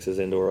South Texas,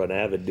 or an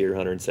avid deer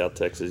hunter in South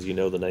Texas, you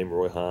know the name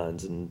Roy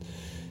Hines, and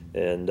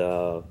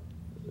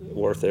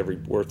worth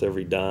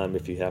every dime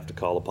if you have to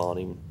call upon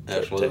him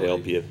to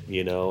help you.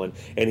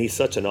 And he's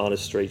such an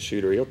honest, straight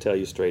shooter. He'll tell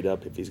you straight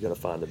up if he's going to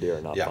find the deer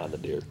or not find the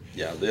deer.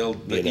 Yeah, they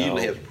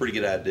usually have a pretty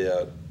good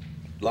idea.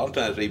 A lot of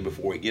times, even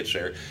before he gets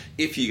there,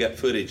 if you got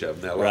footage of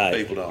him. Now, a lot of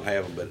people don't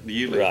have them, but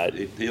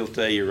usually he'll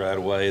tell you right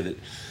away that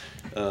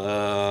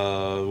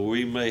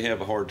we may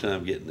have a hard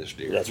time getting this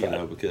deer. That's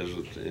right. Because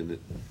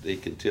he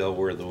can tell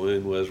where the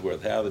wound was,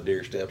 how the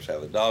deer steps,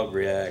 how the dog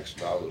reacts,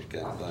 and all those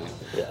kind of things.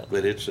 Yeah.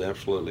 But it's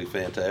absolutely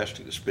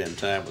fantastic to spend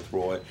time with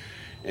Roy.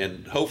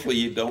 And hopefully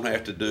you don't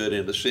have to do it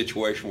in the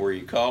situation where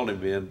you called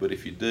him in, but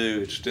if you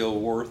do, it's still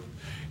worth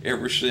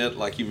every cent,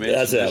 like you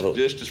mentioned,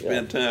 just to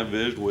spend time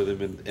visiting with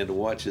him and to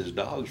watch his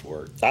dogs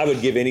work. I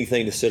would give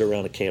anything to sit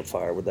around a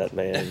campfire with that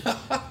man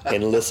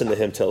and listen to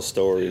him tell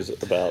stories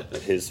about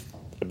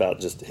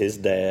just his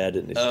dad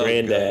and his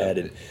granddad,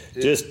 and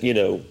just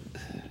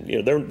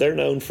they're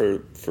known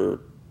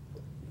for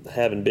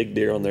having big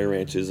deer on their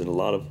ranches, and a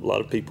lot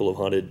of people have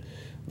hunted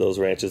those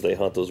ranches. They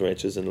hunt those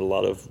ranches, and a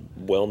lot of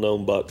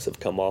well-known bucks have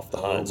come off the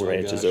Hines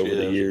ranches over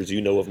the years.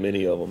 You know of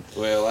many of them.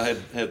 Well, I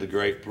had the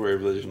great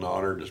privilege and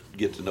honor to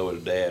get to know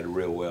his dad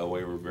real well.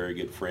 We were very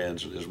good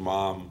friends. His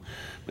mom,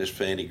 Miss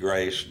Fanny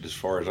Grace, as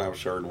far as I'm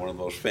concerned, one of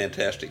the most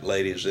fantastic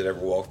ladies that ever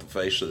walked the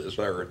face of this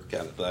earth,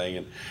 kind of thing.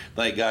 And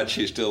thank God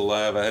she's still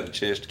alive. I had a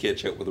chance to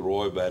catch up with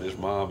Roy about his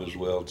mom as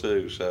well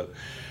too. So,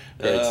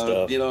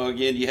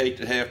 again, you hate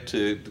to have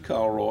to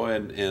call Roy,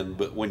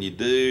 but when you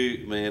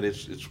do, man,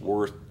 it's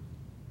worth.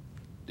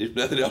 If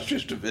nothing else,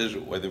 just to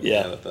visit with him,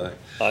 kind of thing.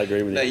 I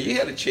agree with you. Now, you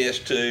had a chance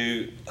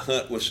to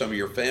hunt with some of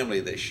your family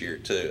this year,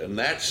 too, and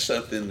that's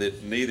something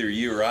that neither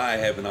you or I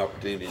have an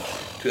opportunity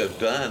to have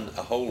done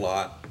a whole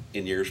lot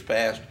in years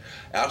past,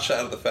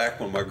 outside of the fact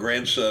when my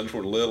grandsons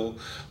were little,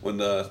 when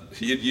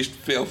you used to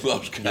film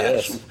those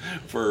guys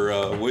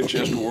for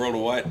Winchester World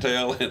of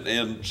Whitetail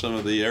and some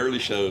of the early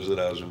shows that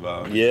I was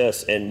involved in.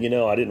 Yes, and,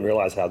 I didn't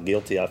realize how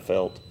guilty I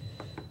felt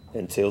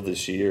until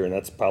this year, and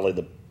that's probably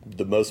the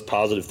most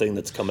positive thing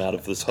that's come out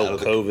of this whole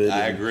COVID.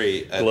 I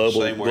agree.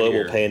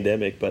 Global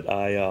pandemic. But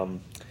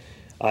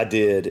I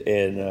did,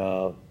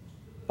 and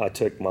I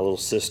took my little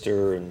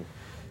sister,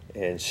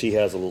 and she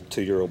has a little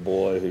 2-year-old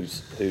boy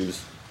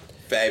who's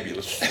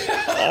fabulous.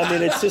 I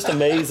mean, it's just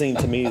amazing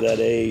to me that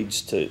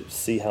age to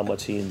see how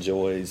much he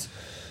enjoys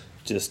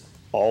just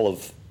all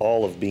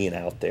of being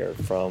out there,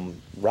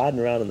 from riding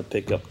around in the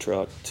pickup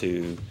truck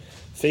to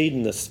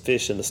feeding the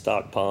fish in the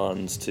stock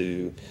ponds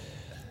to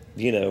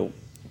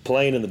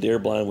playing in the deer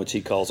blind, which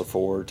he calls a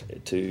ford,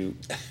 to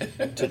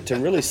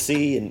really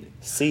see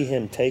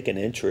him take an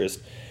interest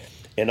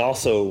and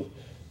also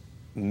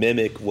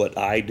mimic what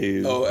I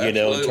do, in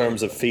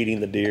terms of feeding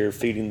the deer,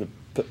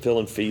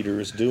 filling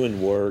feeders,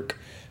 doing work,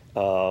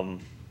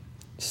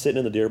 sitting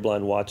in the deer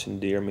blind watching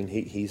deer. I mean,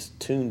 he's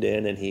tuned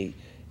in, and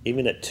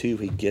even at 2,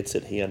 he gets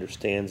it, he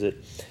understands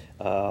it.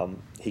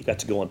 He got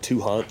to go on 2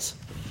 hunts.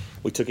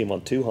 We took him on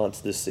 2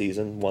 hunts this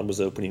season. One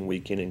was opening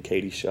weekend, and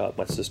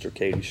my sister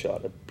Katie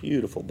shot a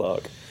beautiful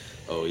buck.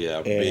 Oh,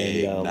 yeah,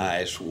 big,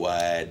 nice,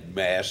 wide,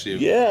 massive.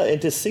 Yeah,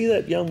 and to see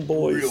that young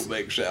boy's real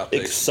big South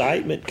Texas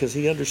excitement, because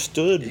he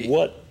understood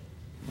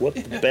what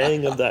the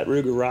bang of that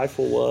Ruger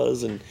rifle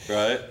was, and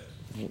Right.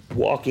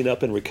 walking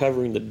up and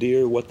recovering the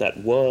deer, what that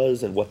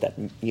was, and what that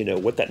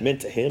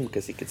meant to him,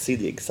 because he could see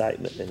the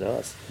excitement in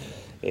us.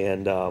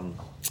 And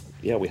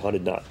we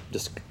hunted not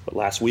just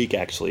last week,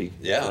 actually.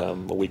 Yeah.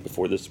 A week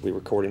before this, we were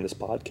recording this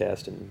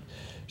podcast, and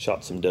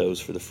shot some does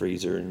for the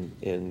freezer,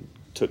 and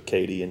took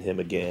Katie and him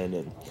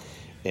again,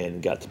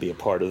 and got to be a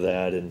part of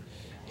that. And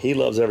he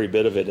loves every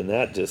bit of it, and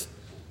that just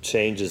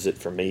changes it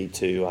for me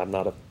too. I'm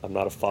not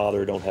a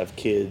father, don't have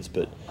kids,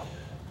 but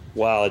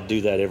wow, I'd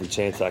do that every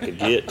chance I could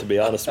get, to be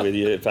honest with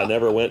you. If I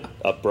never went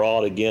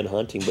abroad again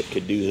hunting, but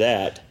could do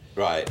that,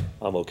 Right.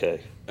 I'm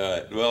okay.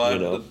 Well,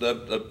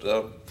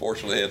 I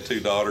fortunately had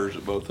 2 daughters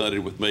that both hunted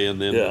with me, and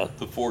then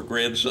the 4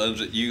 grandsons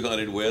that you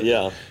hunted with.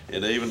 Yeah.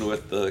 And even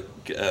with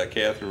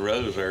Catherine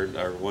Rose,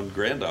 our one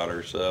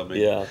granddaughter. So, I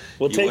mean, Yeah.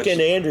 Well, taking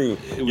Andrew,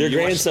 your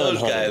grandson,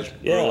 those guys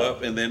grow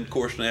up, and then, of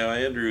course, now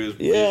Andrew is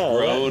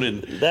grown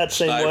and that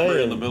same sniper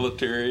way in the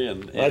military.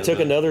 And I took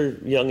another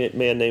young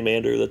man named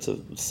Andrew, that's a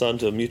son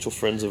to mutual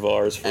friends of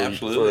ours, for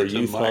a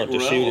youth hunt to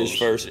shoot his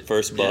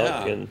first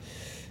buck. Yeah. And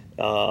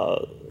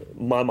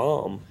my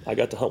mom, I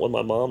got to hunt with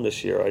my mom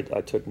this year. I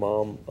took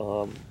Mom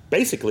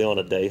basically on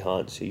a day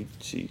hunt.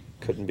 She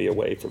couldn't be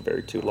away for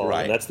very too long,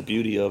 Right. and that's the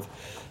beauty of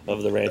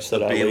the ranch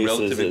that I being lease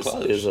relatively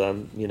close. is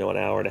an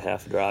hour and a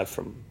half drive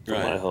from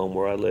Right. my home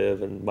where I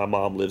live, and my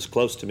mom lives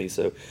close to me.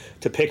 So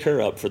to pick her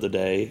up for the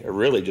day, or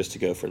really just to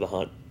go for the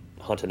hunt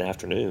an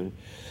afternoon,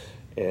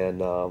 and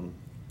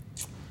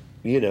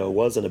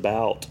wasn't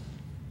about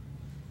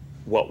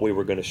what we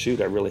were going to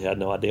shoot. I really had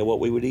no idea what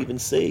we would even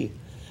see,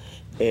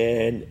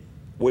 and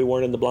we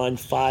weren't in the blind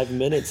 5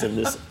 minutes, and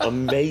this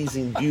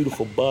amazing,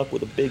 beautiful buck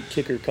with a big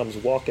kicker comes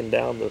walking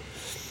down the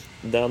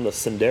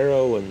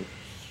sendero,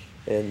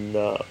 and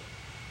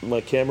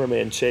my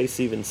cameraman Chase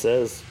even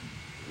says,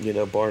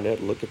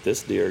 Barnett, look at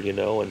this deer,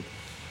 and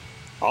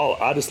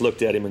I just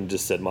looked at him and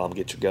just said, Mom,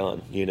 get your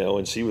gun,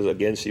 and she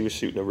was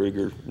shooting a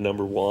Ruger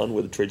 #1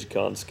 with a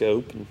Trijicon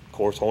scope, and of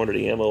course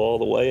Hornady ammo all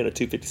the way, and a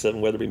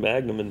 .257 Weatherby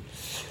Magnum,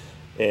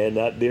 and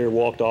that deer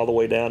walked all the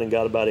way down and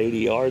got about 80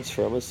 yards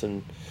from us,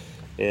 and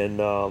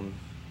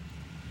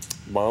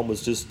Mom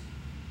was just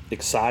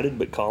excited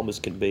but calm as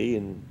can be,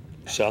 and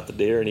shot the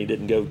deer, and he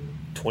didn't go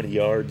 20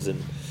 yards,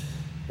 and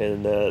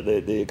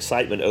the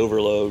excitement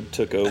overload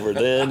took over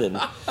then,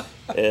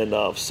 and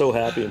I'm so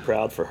happy and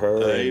proud for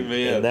her.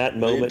 Amen. And that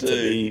moment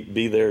to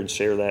be there and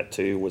share that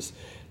too was,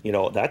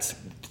 that's,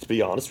 to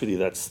be honest with you,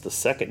 that's the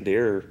second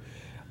deer.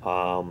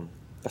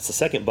 That's the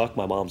second buck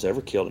my mom's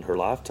ever killed in her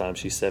lifetime.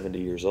 She's 70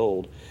 years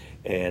old,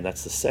 and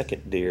that's the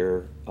second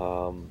deer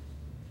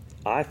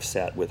I've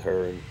sat with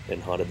her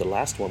and hunted. The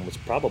last one was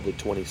probably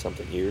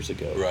 20-something years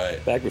ago. Right.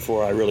 Back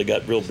before I really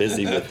got real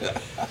busy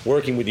with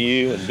working with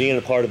you and being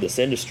a part of this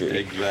industry.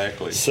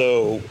 Exactly.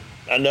 So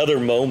another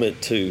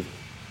moment to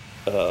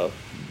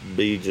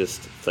be just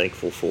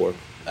thankful for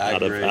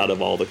out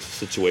of all the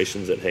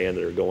situations at hand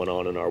that are going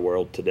on in our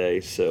world today.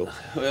 So,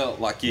 well,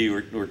 like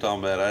you were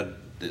talking about,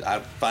 I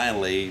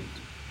finally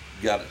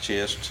got a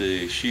chance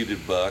to shoot a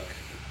buck.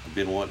 I've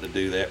been wanting to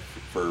do that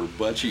for a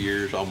bunch of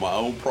years on my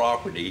own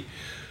property.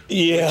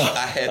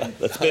 Yeah,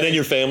 that's been in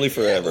your family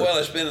forever. Well,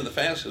 it's been in the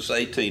family since the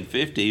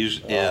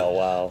 1850s. And oh,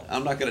 wow.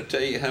 I'm not going to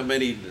tell you how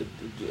many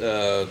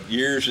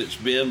years it's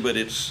been, but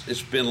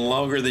it's been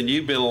longer than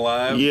you've been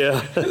alive.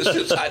 Yeah.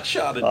 Since I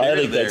shot a deer I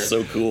think there. that's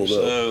so cool,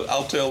 though. So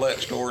I'll tell that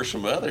story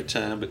some other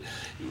time. But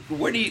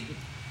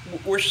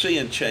we're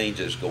seeing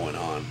changes going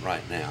on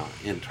right now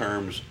in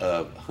terms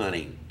of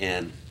hunting,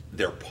 and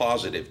they're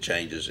positive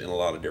changes in a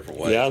lot of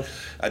different ways. Yeah.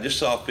 I just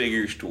saw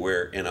figures to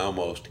where in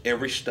almost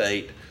every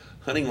state,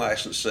 hunting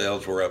license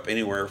sales were up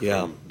anywhere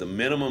from the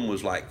minimum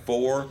was like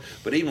 4,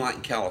 but even like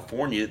in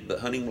California, the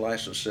hunting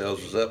license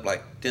sales was up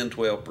like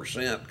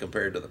 10-12%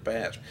 compared to the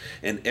past.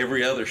 And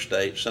every other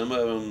state, some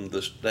of them,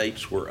 the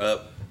states were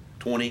up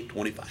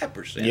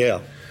 20-25%. Yeah.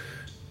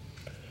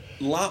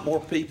 A lot more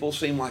people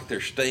seem like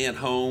they're staying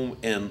home,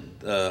 and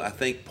I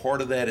think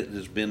part of that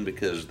has been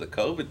because of the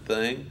COVID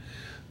thing.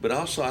 But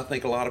also, I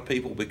think a lot of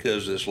people,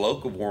 because of this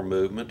locavore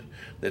movement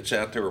that's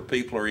out there where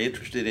people are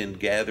interested in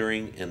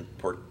gathering and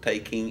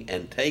partaking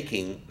and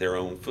taking their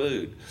own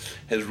food,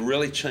 has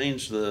really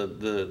changed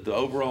the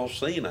overall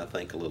scene, I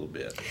think, a little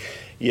bit.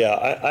 Yeah,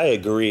 I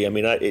agree. I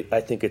mean,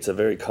 I think it's a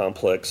very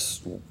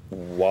complex,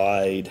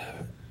 wide,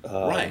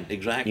 right,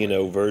 exactly.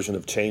 Version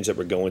of change that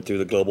we're going through.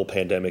 The global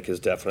pandemic has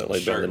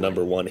definitely been the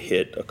number one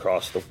hit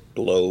across the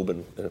globe,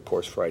 and of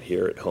course, right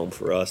here at home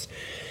for us.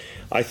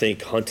 I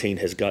think hunting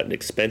has gotten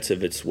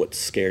expensive. It's what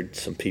scared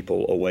some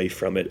people away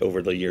from it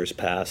over the years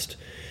past.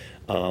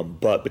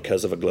 But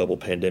because of a global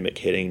pandemic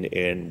hitting,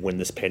 and when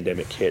this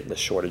pandemic hit and the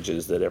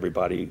shortages that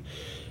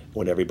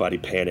when everybody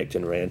panicked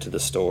and ran to the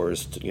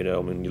stores,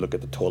 when you look at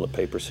the toilet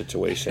paper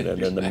situation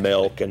and then the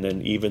milk, and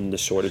then even the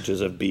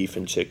shortages of beef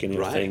and chicken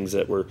and things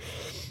that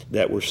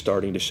we're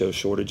starting to show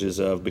shortages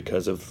of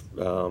because of,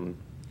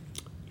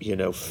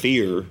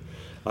 fear.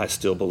 I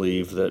still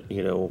believe that,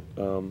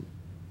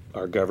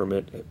 our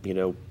government,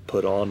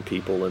 put on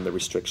people and the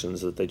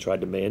restrictions that they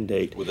tried to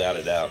mandate. Without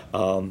a doubt.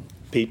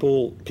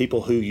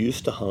 People who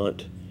used to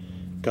hunt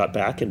got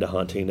back into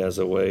hunting as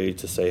a way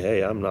to say,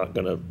 hey, I'm not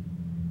going to,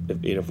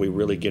 if we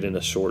really get in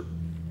a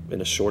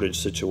shortage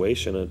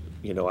situation,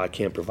 I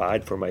can't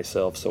provide for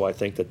myself. So I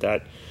think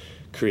that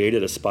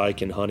created a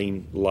spike in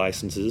hunting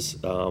licenses.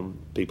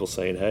 People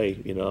saying, hey,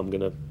 I'm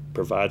going to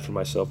provide for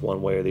myself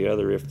one way or the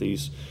other if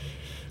these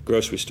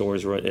grocery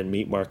stores and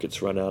meat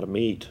markets run out of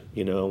meat,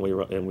 and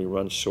we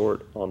run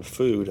short on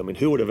food. I mean,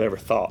 who would have ever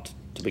thought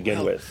to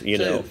begin with,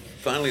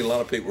 Finally, a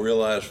lot of people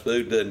realize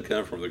food doesn't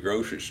come from the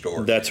grocery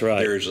store. That's right.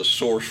 There's a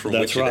source from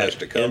which it has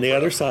to come And the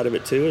other side of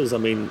it, too, is, I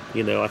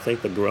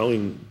think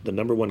the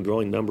number one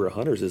growing number of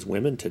hunters is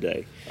women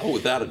today. Oh,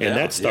 without a doubt. And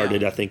that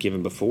started, I think,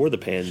 even before the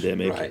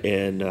pandemic. Right.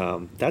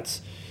 And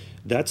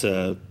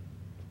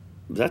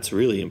that's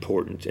really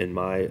important, in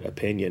my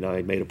opinion.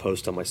 I made a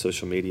post on my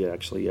social media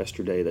actually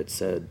yesterday that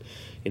said,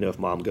 if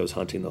mom goes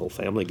hunting, the whole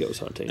family goes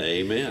hunting.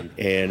 Amen.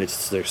 And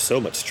there's so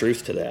much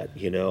truth to that,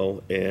 And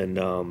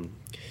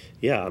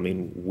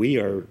we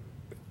are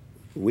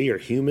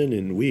human,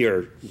 and we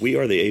are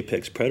the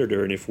apex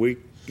predator. And if we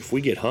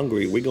get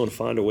hungry, we're going to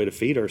find a way to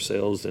feed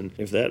ourselves. And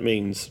if that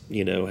means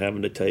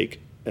having to take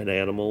an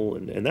animal,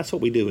 and that's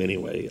what we do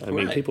anyway. I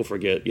mean, people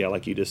forget. Yeah,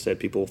 like you just said,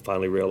 people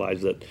finally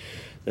realize that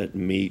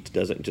meat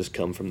doesn't just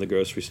come from the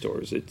grocery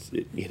stores.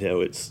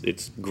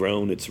 It's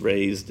grown, it's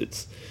raised,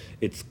 it's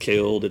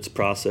killed, it's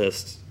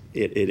processed.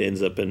 It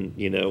ends up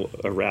in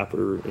a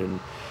wrapper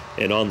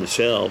and on the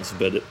shelves.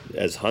 But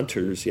as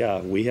hunters,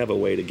 we have a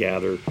way to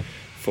gather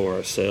for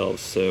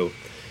ourselves. So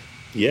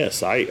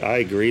yes, I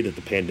agree that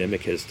the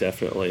pandemic has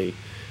definitely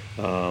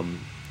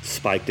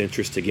spiked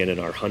interest again in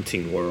our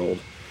hunting world.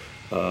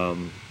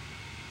 From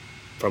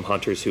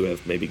hunters who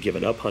have maybe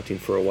given up hunting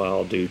for a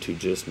while due to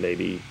just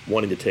maybe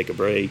wanting to take a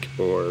break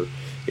or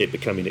it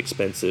becoming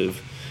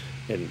expensive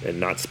and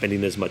not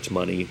spending as much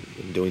money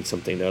and doing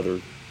something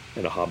other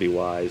and a hobby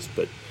wise.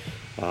 But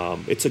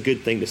it's a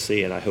good thing to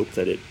see, and I hope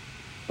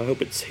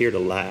it's here to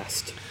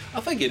last.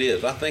 I think it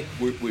is. I think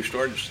we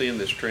started seeing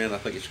this trend. I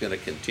think it's going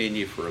to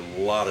continue for a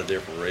lot of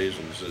different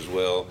reasons as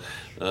well.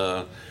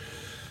 And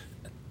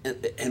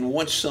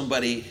once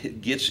somebody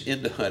gets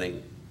into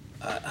hunting,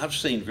 I've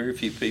seen very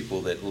few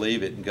people that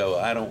leave it and go,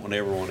 I don't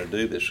ever want to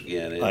do this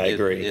again. I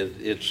agree.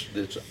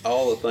 It's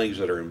all the things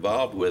that are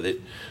involved with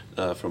it,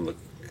 from the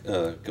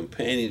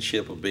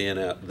companionship of being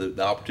out, the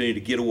opportunity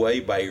to get away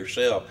by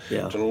yourself,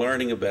 to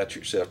learning about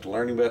yourself, to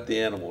learning about the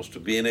animals,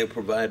 to being able to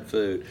provide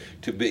food,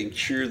 to being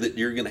sure that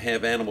you're going to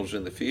have animals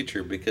in the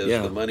future, because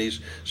the money's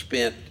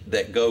spent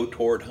that go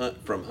toward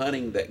from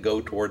hunting that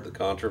go toward the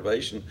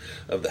conservation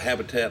of the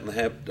habitat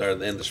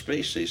and the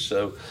species.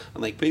 So I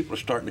think people are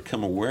starting to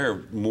become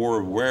more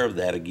aware of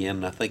that again,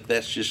 and I think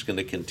that's just going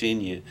to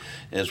continue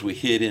as we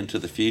head into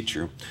the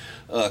future.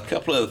 A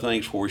couple other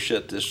things before we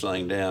shut this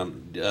thing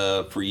down.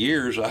 For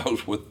years, I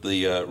was with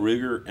the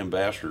Ruger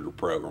Ambassador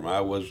Program.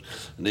 I was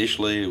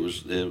initially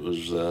it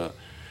was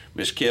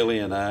Miss Kelly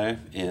and I,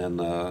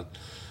 and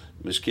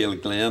Miss Kelly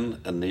Glenn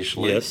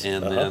initially,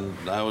 and then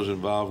I was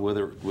involved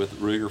with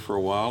Ruger for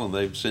a while, and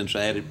they've since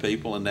added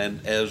people. And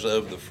then as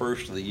of the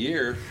first of the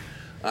year,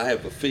 I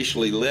have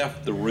officially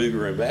left the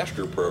Ruger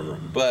Ambassador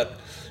Program, but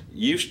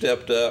you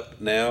stepped up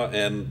now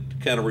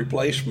and kind of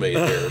replaced me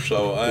there.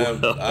 So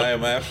I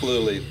am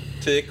absolutely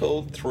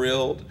tickled,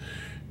 thrilled,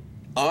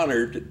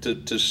 honored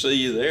to see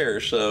you there.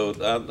 So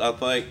I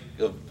think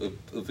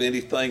of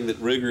anything that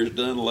Ruger has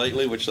done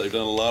lately, which they've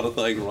done a lot of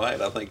things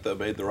right, I think they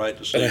made the right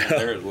decision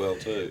there as well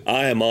too.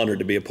 I am honored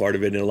to be a part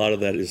of it, and a lot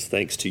of that is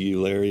thanks to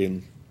you,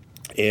 Larry,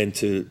 and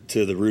to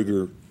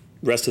the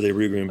rest of the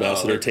Ruger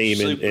Ambassador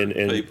team and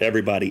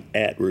everybody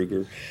at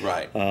Ruger.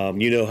 Right.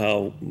 You know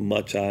how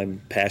much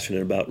I'm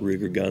passionate about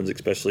Ruger guns,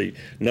 especially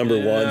number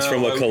ones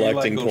from a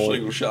collecting you like point.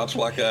 Single shots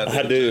like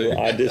I do.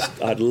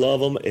 I love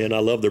them, and I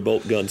love their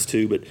bolt guns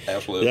too. But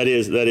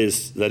absolutely,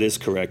 that is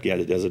correct. Yeah,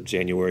 as of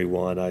January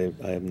 1, I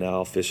am now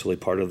officially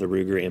part of the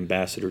Ruger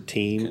Ambassador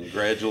team.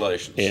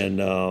 Congratulations.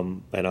 And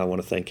I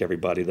want to thank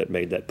everybody that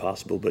made that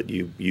possible. But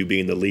you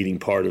being the leading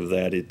part of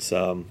that,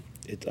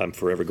 I'm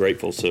forever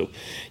grateful. So,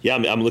 yeah,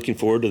 I'm looking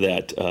forward to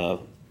that.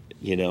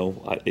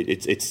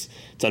 It's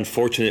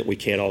unfortunate we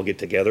can't all get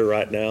together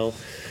right now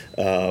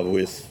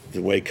with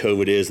the way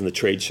COVID is and the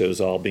trade shows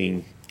all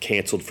being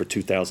canceled for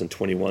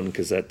 2021,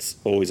 because that's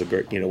always a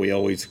great, we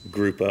always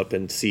group up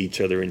and see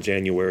each other in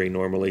January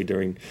normally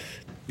during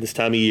this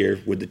time of year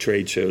with the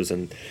trade shows,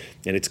 and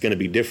it's going to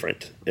be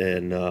different.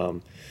 And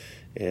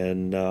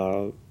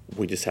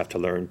we just have to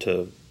learn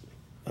to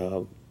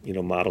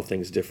model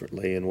things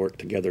differently and work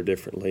together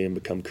differently and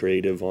become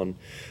creative on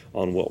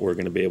what we're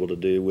going to be able to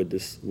do with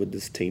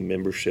this team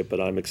membership.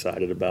 But I'm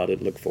excited about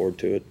it. Look forward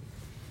to it.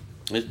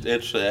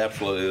 It's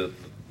absolutely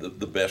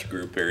the best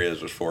group there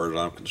is, as far as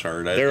I'm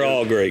concerned. They're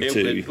all great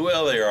too.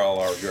 Well, they all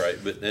are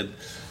great, but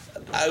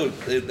that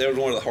was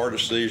one of the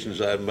hardest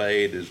decisions I've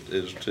made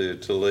is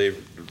to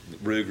leave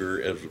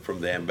Ruger as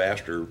from the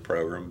ambassador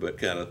program, but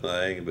kind of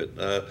thing. But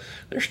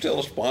they're still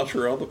a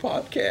sponsor on the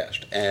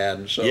podcast,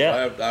 and so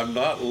I'm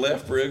not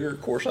left Ruger.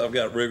 Of course, I've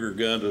got Ruger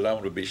guns that I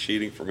want to be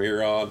shooting from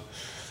here on.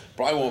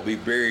 Probably won't be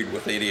buried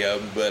with any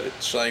of them, but at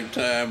the same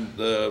time,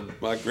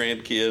 my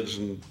grandkids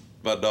and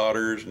my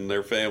daughters and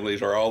their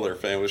families, or all their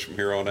families from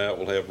here on out,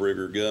 will have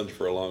Ruger guns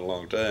for a long,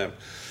 long time.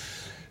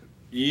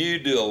 You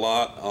do a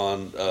lot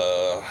on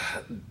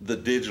the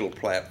digital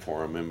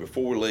platform, and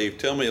before we leave,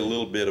 tell me a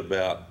little bit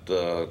about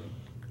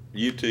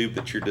YouTube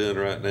that you're doing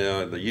right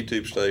now, the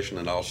YouTube station,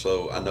 and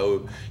also I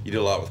know you do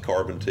a lot with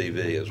Carbon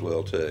TV as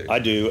well too. I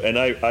do, and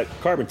I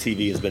Carbon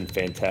TV has been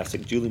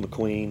fantastic. Julie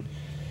McQueen,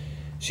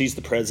 she's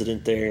the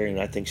president there, and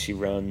I think she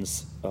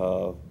runs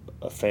a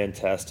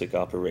fantastic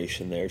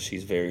operation there.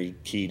 She's very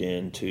keyed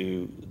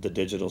into the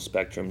digital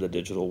spectrum, the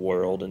digital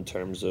world, in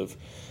terms of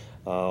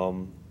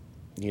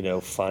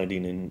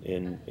finding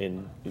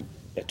and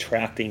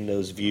attracting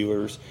those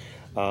viewers.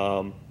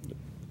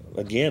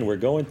 Again, we're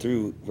going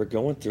through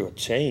a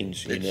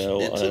change,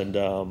 and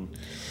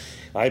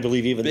I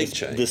believe even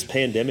this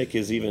pandemic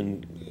is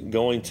even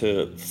going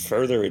to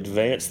further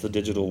advance the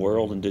digital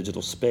world and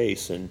digital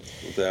space, and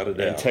without a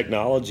doubt, and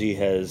technology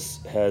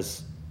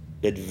has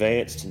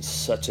advanced in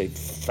such a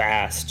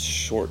fast,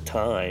 short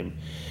time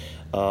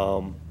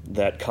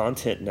that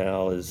content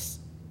now is.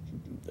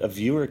 A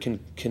viewer can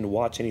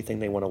watch anything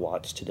they want to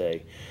watch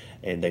today,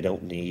 and they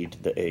don't need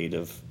the aid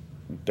of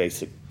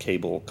basic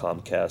cable,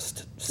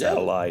 Comcast,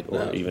 satellite,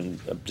 or even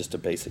just a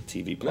basic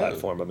TV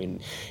platform. No. I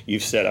mean,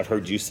 I've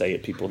heard you say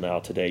it, people now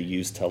today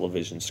use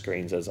television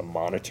screens as a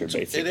monitor,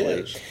 basically. It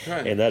is.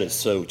 Right. And that is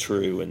so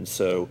true. And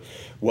so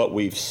what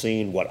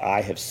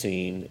I have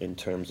seen in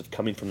terms of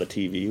coming from the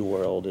TV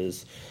world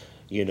is,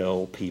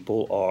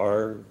 people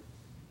are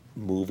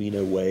moving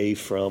away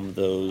from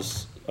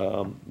those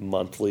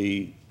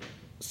monthly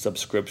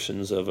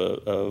subscriptions of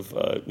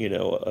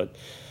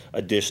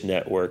a Dish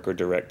Network or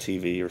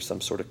DirecTV or some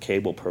sort of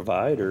cable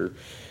provider,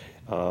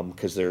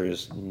 because there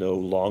is no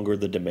longer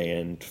the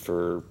demand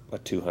for a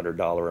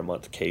 $200 a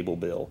month cable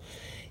bill.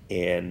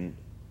 And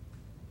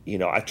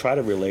I try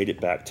to relate it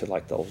back to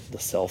like the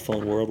cell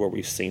phone world, where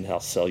we've seen how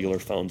cellular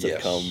phones have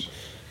come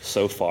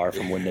so far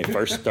from when they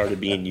first started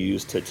being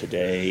used to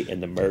today,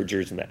 and the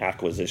mergers and the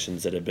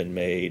acquisitions that have been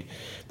made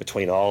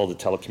between all the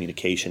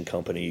telecommunication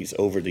companies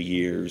over the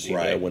years.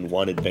 When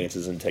one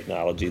advances in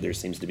technology, there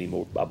seems to be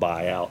more a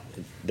buyout.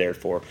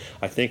 Therefore,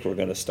 I think we're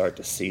going to start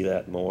to see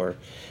that more.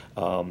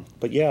 But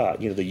the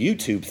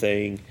YouTube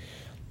thing,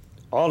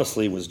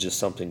 honestly, was just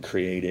something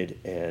created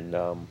and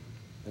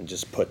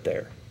just put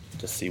there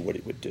to see what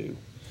it would do.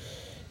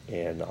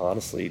 And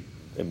honestly,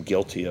 I'm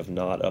guilty of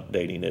not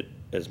updating it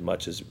as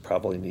much as it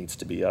probably needs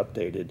to be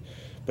updated.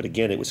 But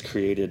again, it was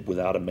created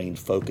without a main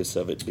focus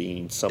of it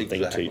being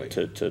something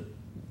to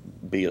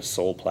be a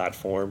sole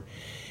platform.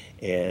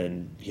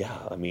 And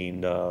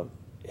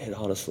it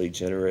honestly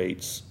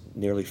generates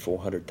nearly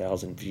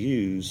 400,000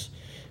 views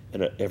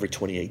every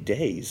 28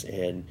 days.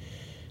 And,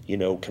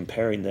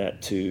 comparing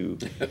that to,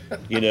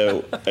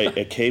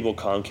 a cable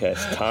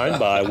Comcast time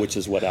buy, which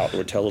is what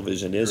outdoor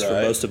television is for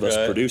most of us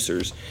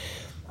producers,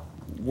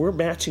 we're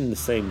matching the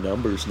same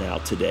numbers now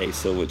today,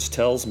 so which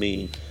tells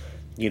me,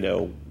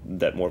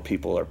 that more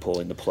people are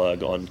pulling the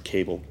plug on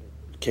cable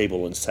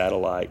and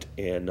satellite,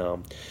 and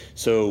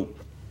so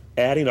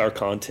adding our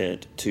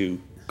content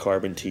to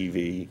Carbon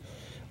TV,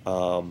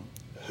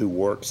 who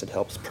works and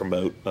helps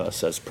promote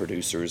us as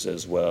producers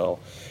as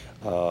well,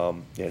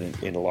 and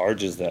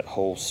enlarges that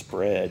whole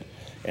spread.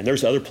 And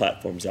there's other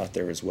platforms out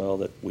there as well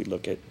that we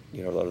look at,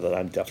 that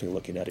I'm definitely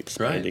looking at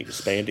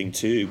expanding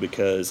too,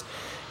 because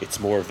it's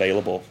more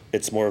available.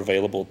 It's more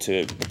available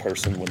to the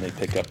person when they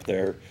pick up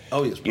their,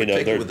 with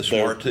the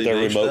smart TV their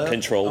remote stuff.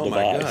 control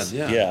device.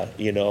 My God,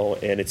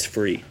 and it's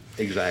free.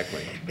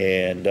 Exactly.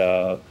 And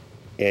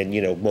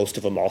most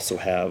of them also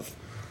have,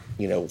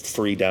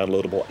 free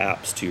downloadable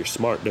apps to your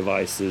smart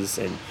devices.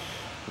 And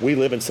we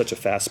live in such a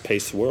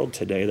fast-paced world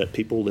today that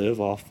people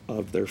live off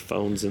of their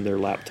phones and their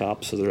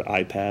laptops or their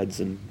iPads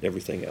and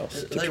everything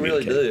else. They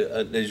really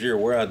do. As you're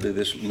aware, I do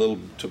this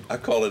I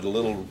call it a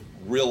little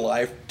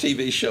real-life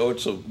TV show.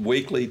 It's a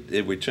weekly.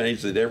 We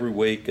change it every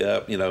week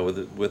up,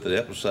 with an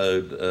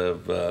episode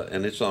of,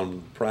 and it's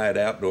on Pride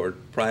Outdoor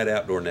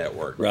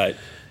Network. Right.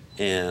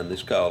 And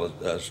it's called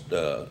A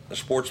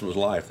Sportsman's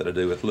Life, that I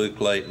do with Luke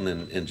Clayton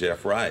and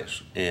Jeff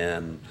Rice.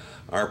 And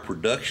our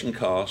production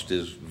cost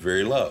is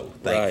very low,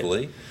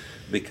 thankfully,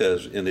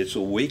 because it's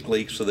a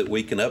weekly, so that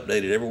we can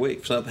update it every week.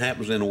 If something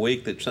happens in a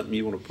week that's something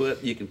you want to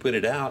put, you can put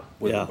it out.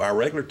 With our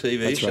regular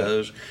TV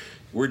shows,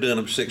 we're doing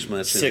them 6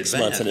 months in advance. 6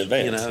 months in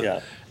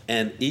advance,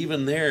 And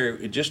even there,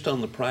 just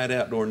on the Pride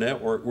Outdoor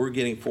Network, we're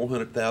getting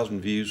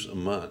 400,000 views a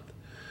month.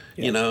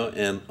 And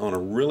on a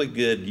really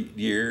good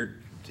year,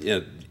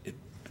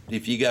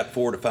 if you got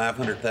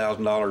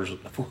 $400,000 to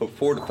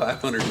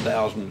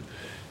 $500,000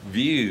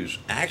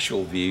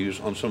 actual views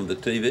on some of the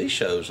TV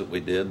shows that we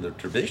did, the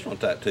traditional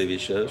type TV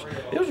shows,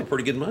 it was a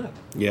pretty good month.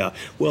 Yeah.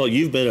 Well,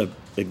 you've been an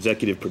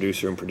executive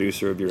producer and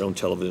producer of your own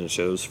television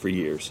shows for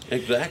years.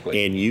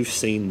 Exactly. And you've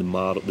seen the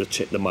model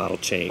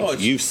change. Oh,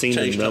 it's you've seen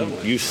changed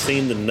totally. You've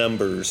seen the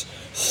numbers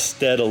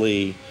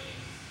steadily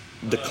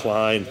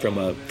decline from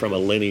a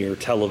linear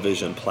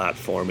television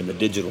platform, and the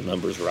digital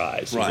numbers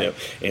rise. Right. You know?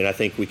 And I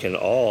think we can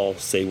all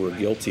say we're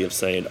guilty of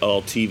saying,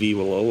 "Oh, TV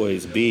will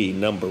always be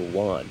number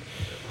one."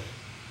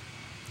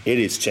 It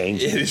is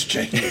changing. It is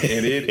changing,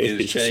 and it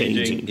is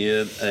changing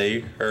in a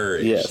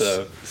hurry. Yes.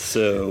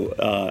 So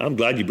I'm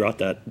glad you brought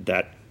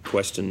that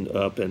question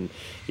up, and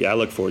yeah, I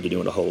look forward to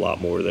doing a whole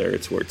lot more there.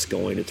 It's where it's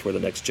going. It's where the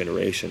next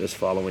generation is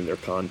following their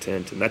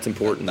content, and that's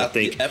important. I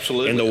think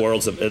absolutely in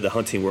the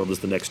hunting world is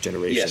the next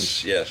generation.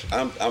 Yes.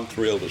 I'm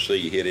thrilled to see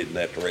you hit it in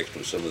that direction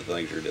with some of the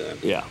things you're doing.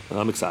 Yeah,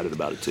 I'm excited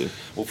about it too.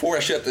 Well, before I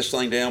shut this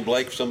thing down,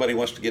 Blake, if somebody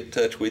wants to get in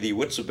touch with you,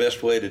 what's the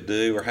best way to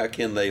do, or how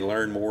can they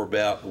learn more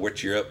about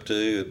what you're up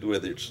to,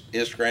 whether it's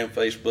Instagram,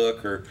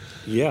 Facebook, or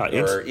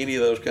any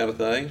of those kind of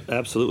things?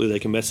 Absolutely. They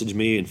can message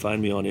me and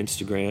find me on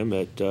Instagram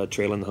at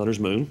Trailing the Hunter's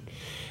Moon.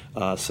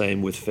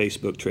 Same with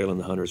Facebook, Trailing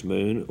the Hunter's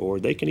Moon, or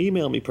they can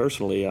email me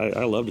personally.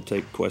 I love to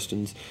take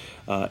questions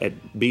at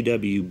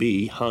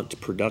BWB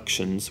Hunt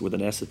Productions with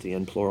an S at the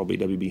end, plural,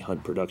 BWB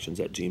Hunt Productions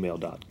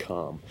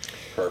 @gmail.com.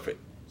 Perfect.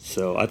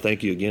 So I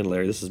thank you again,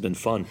 Larry. This has been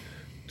fun.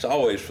 It's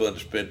always fun to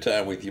spend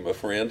time with you, my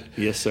friend.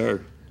 Yes,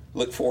 sir.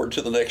 Look forward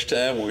to the next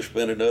time when we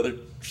spend another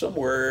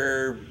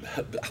somewhere,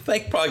 I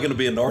think probably going to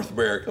be in North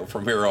America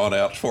from here on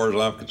out as far as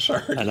I'm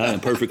concerned. And I am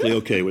perfectly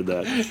okay with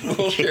that.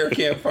 We'll share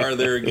campfire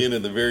there again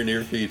in the very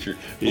near future.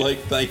 Blake,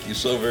 thank you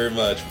so very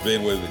much for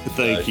being with me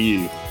today. Thank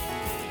you.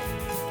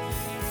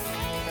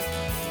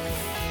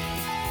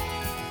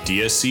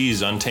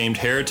 DSC's Untamed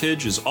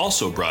Heritage is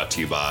also brought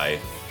to you by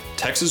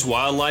Texas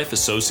Wildlife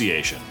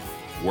Association,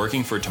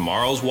 working for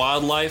tomorrow's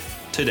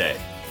wildlife today.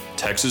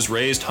 Texas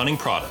Raised Hunting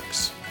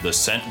Products, The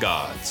Scent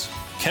Gods,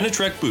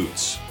 Kenetrek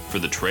Boots for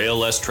the trail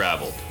less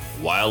traveled,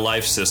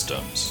 Wildlife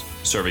Systems,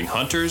 serving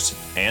hunters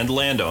and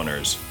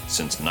landowners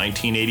since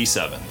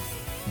 1987,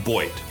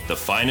 Boyd, the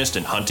finest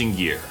in hunting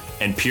gear,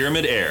 and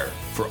Pyramid Air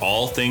for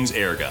all things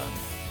airgun.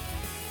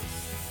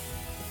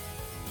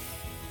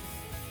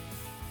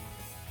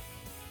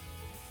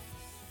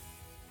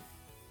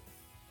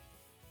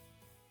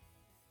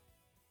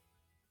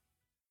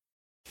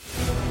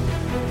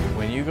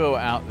 You go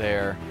out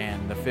there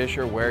and the fish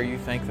are where you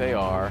think they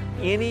are.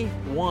 Any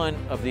one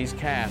of these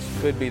casts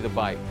could be the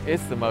bite.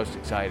 It's the most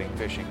exciting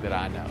fishing that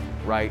I know,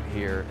 right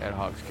here at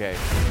Hawks Cave.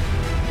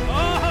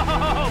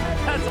 Oh,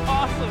 that's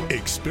awesome!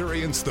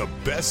 Experience the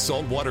best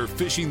saltwater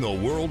fishing the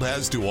world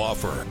has to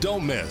offer.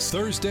 Don't miss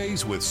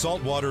Thursdays with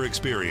Saltwater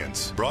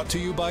Experience, brought to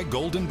you by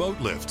Golden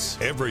Boat Lifts,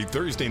 every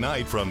Thursday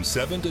night from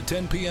 7 to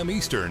 10 p.m.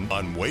 Eastern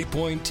on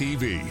Waypoint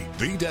TV,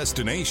 the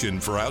destination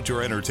for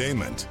outdoor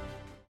entertainment.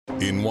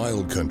 In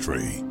Wild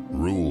Country,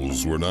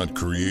 rules were not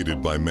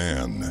created by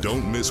man.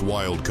 Don't miss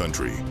Wild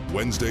Country,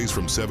 Wednesdays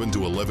from 7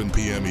 to 11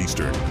 p.m.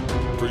 Eastern.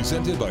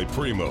 Presented by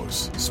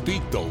Primos.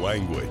 Speak the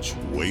language.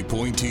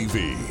 Waypoint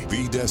TV,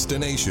 the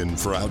destination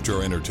for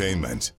outdoor entertainment.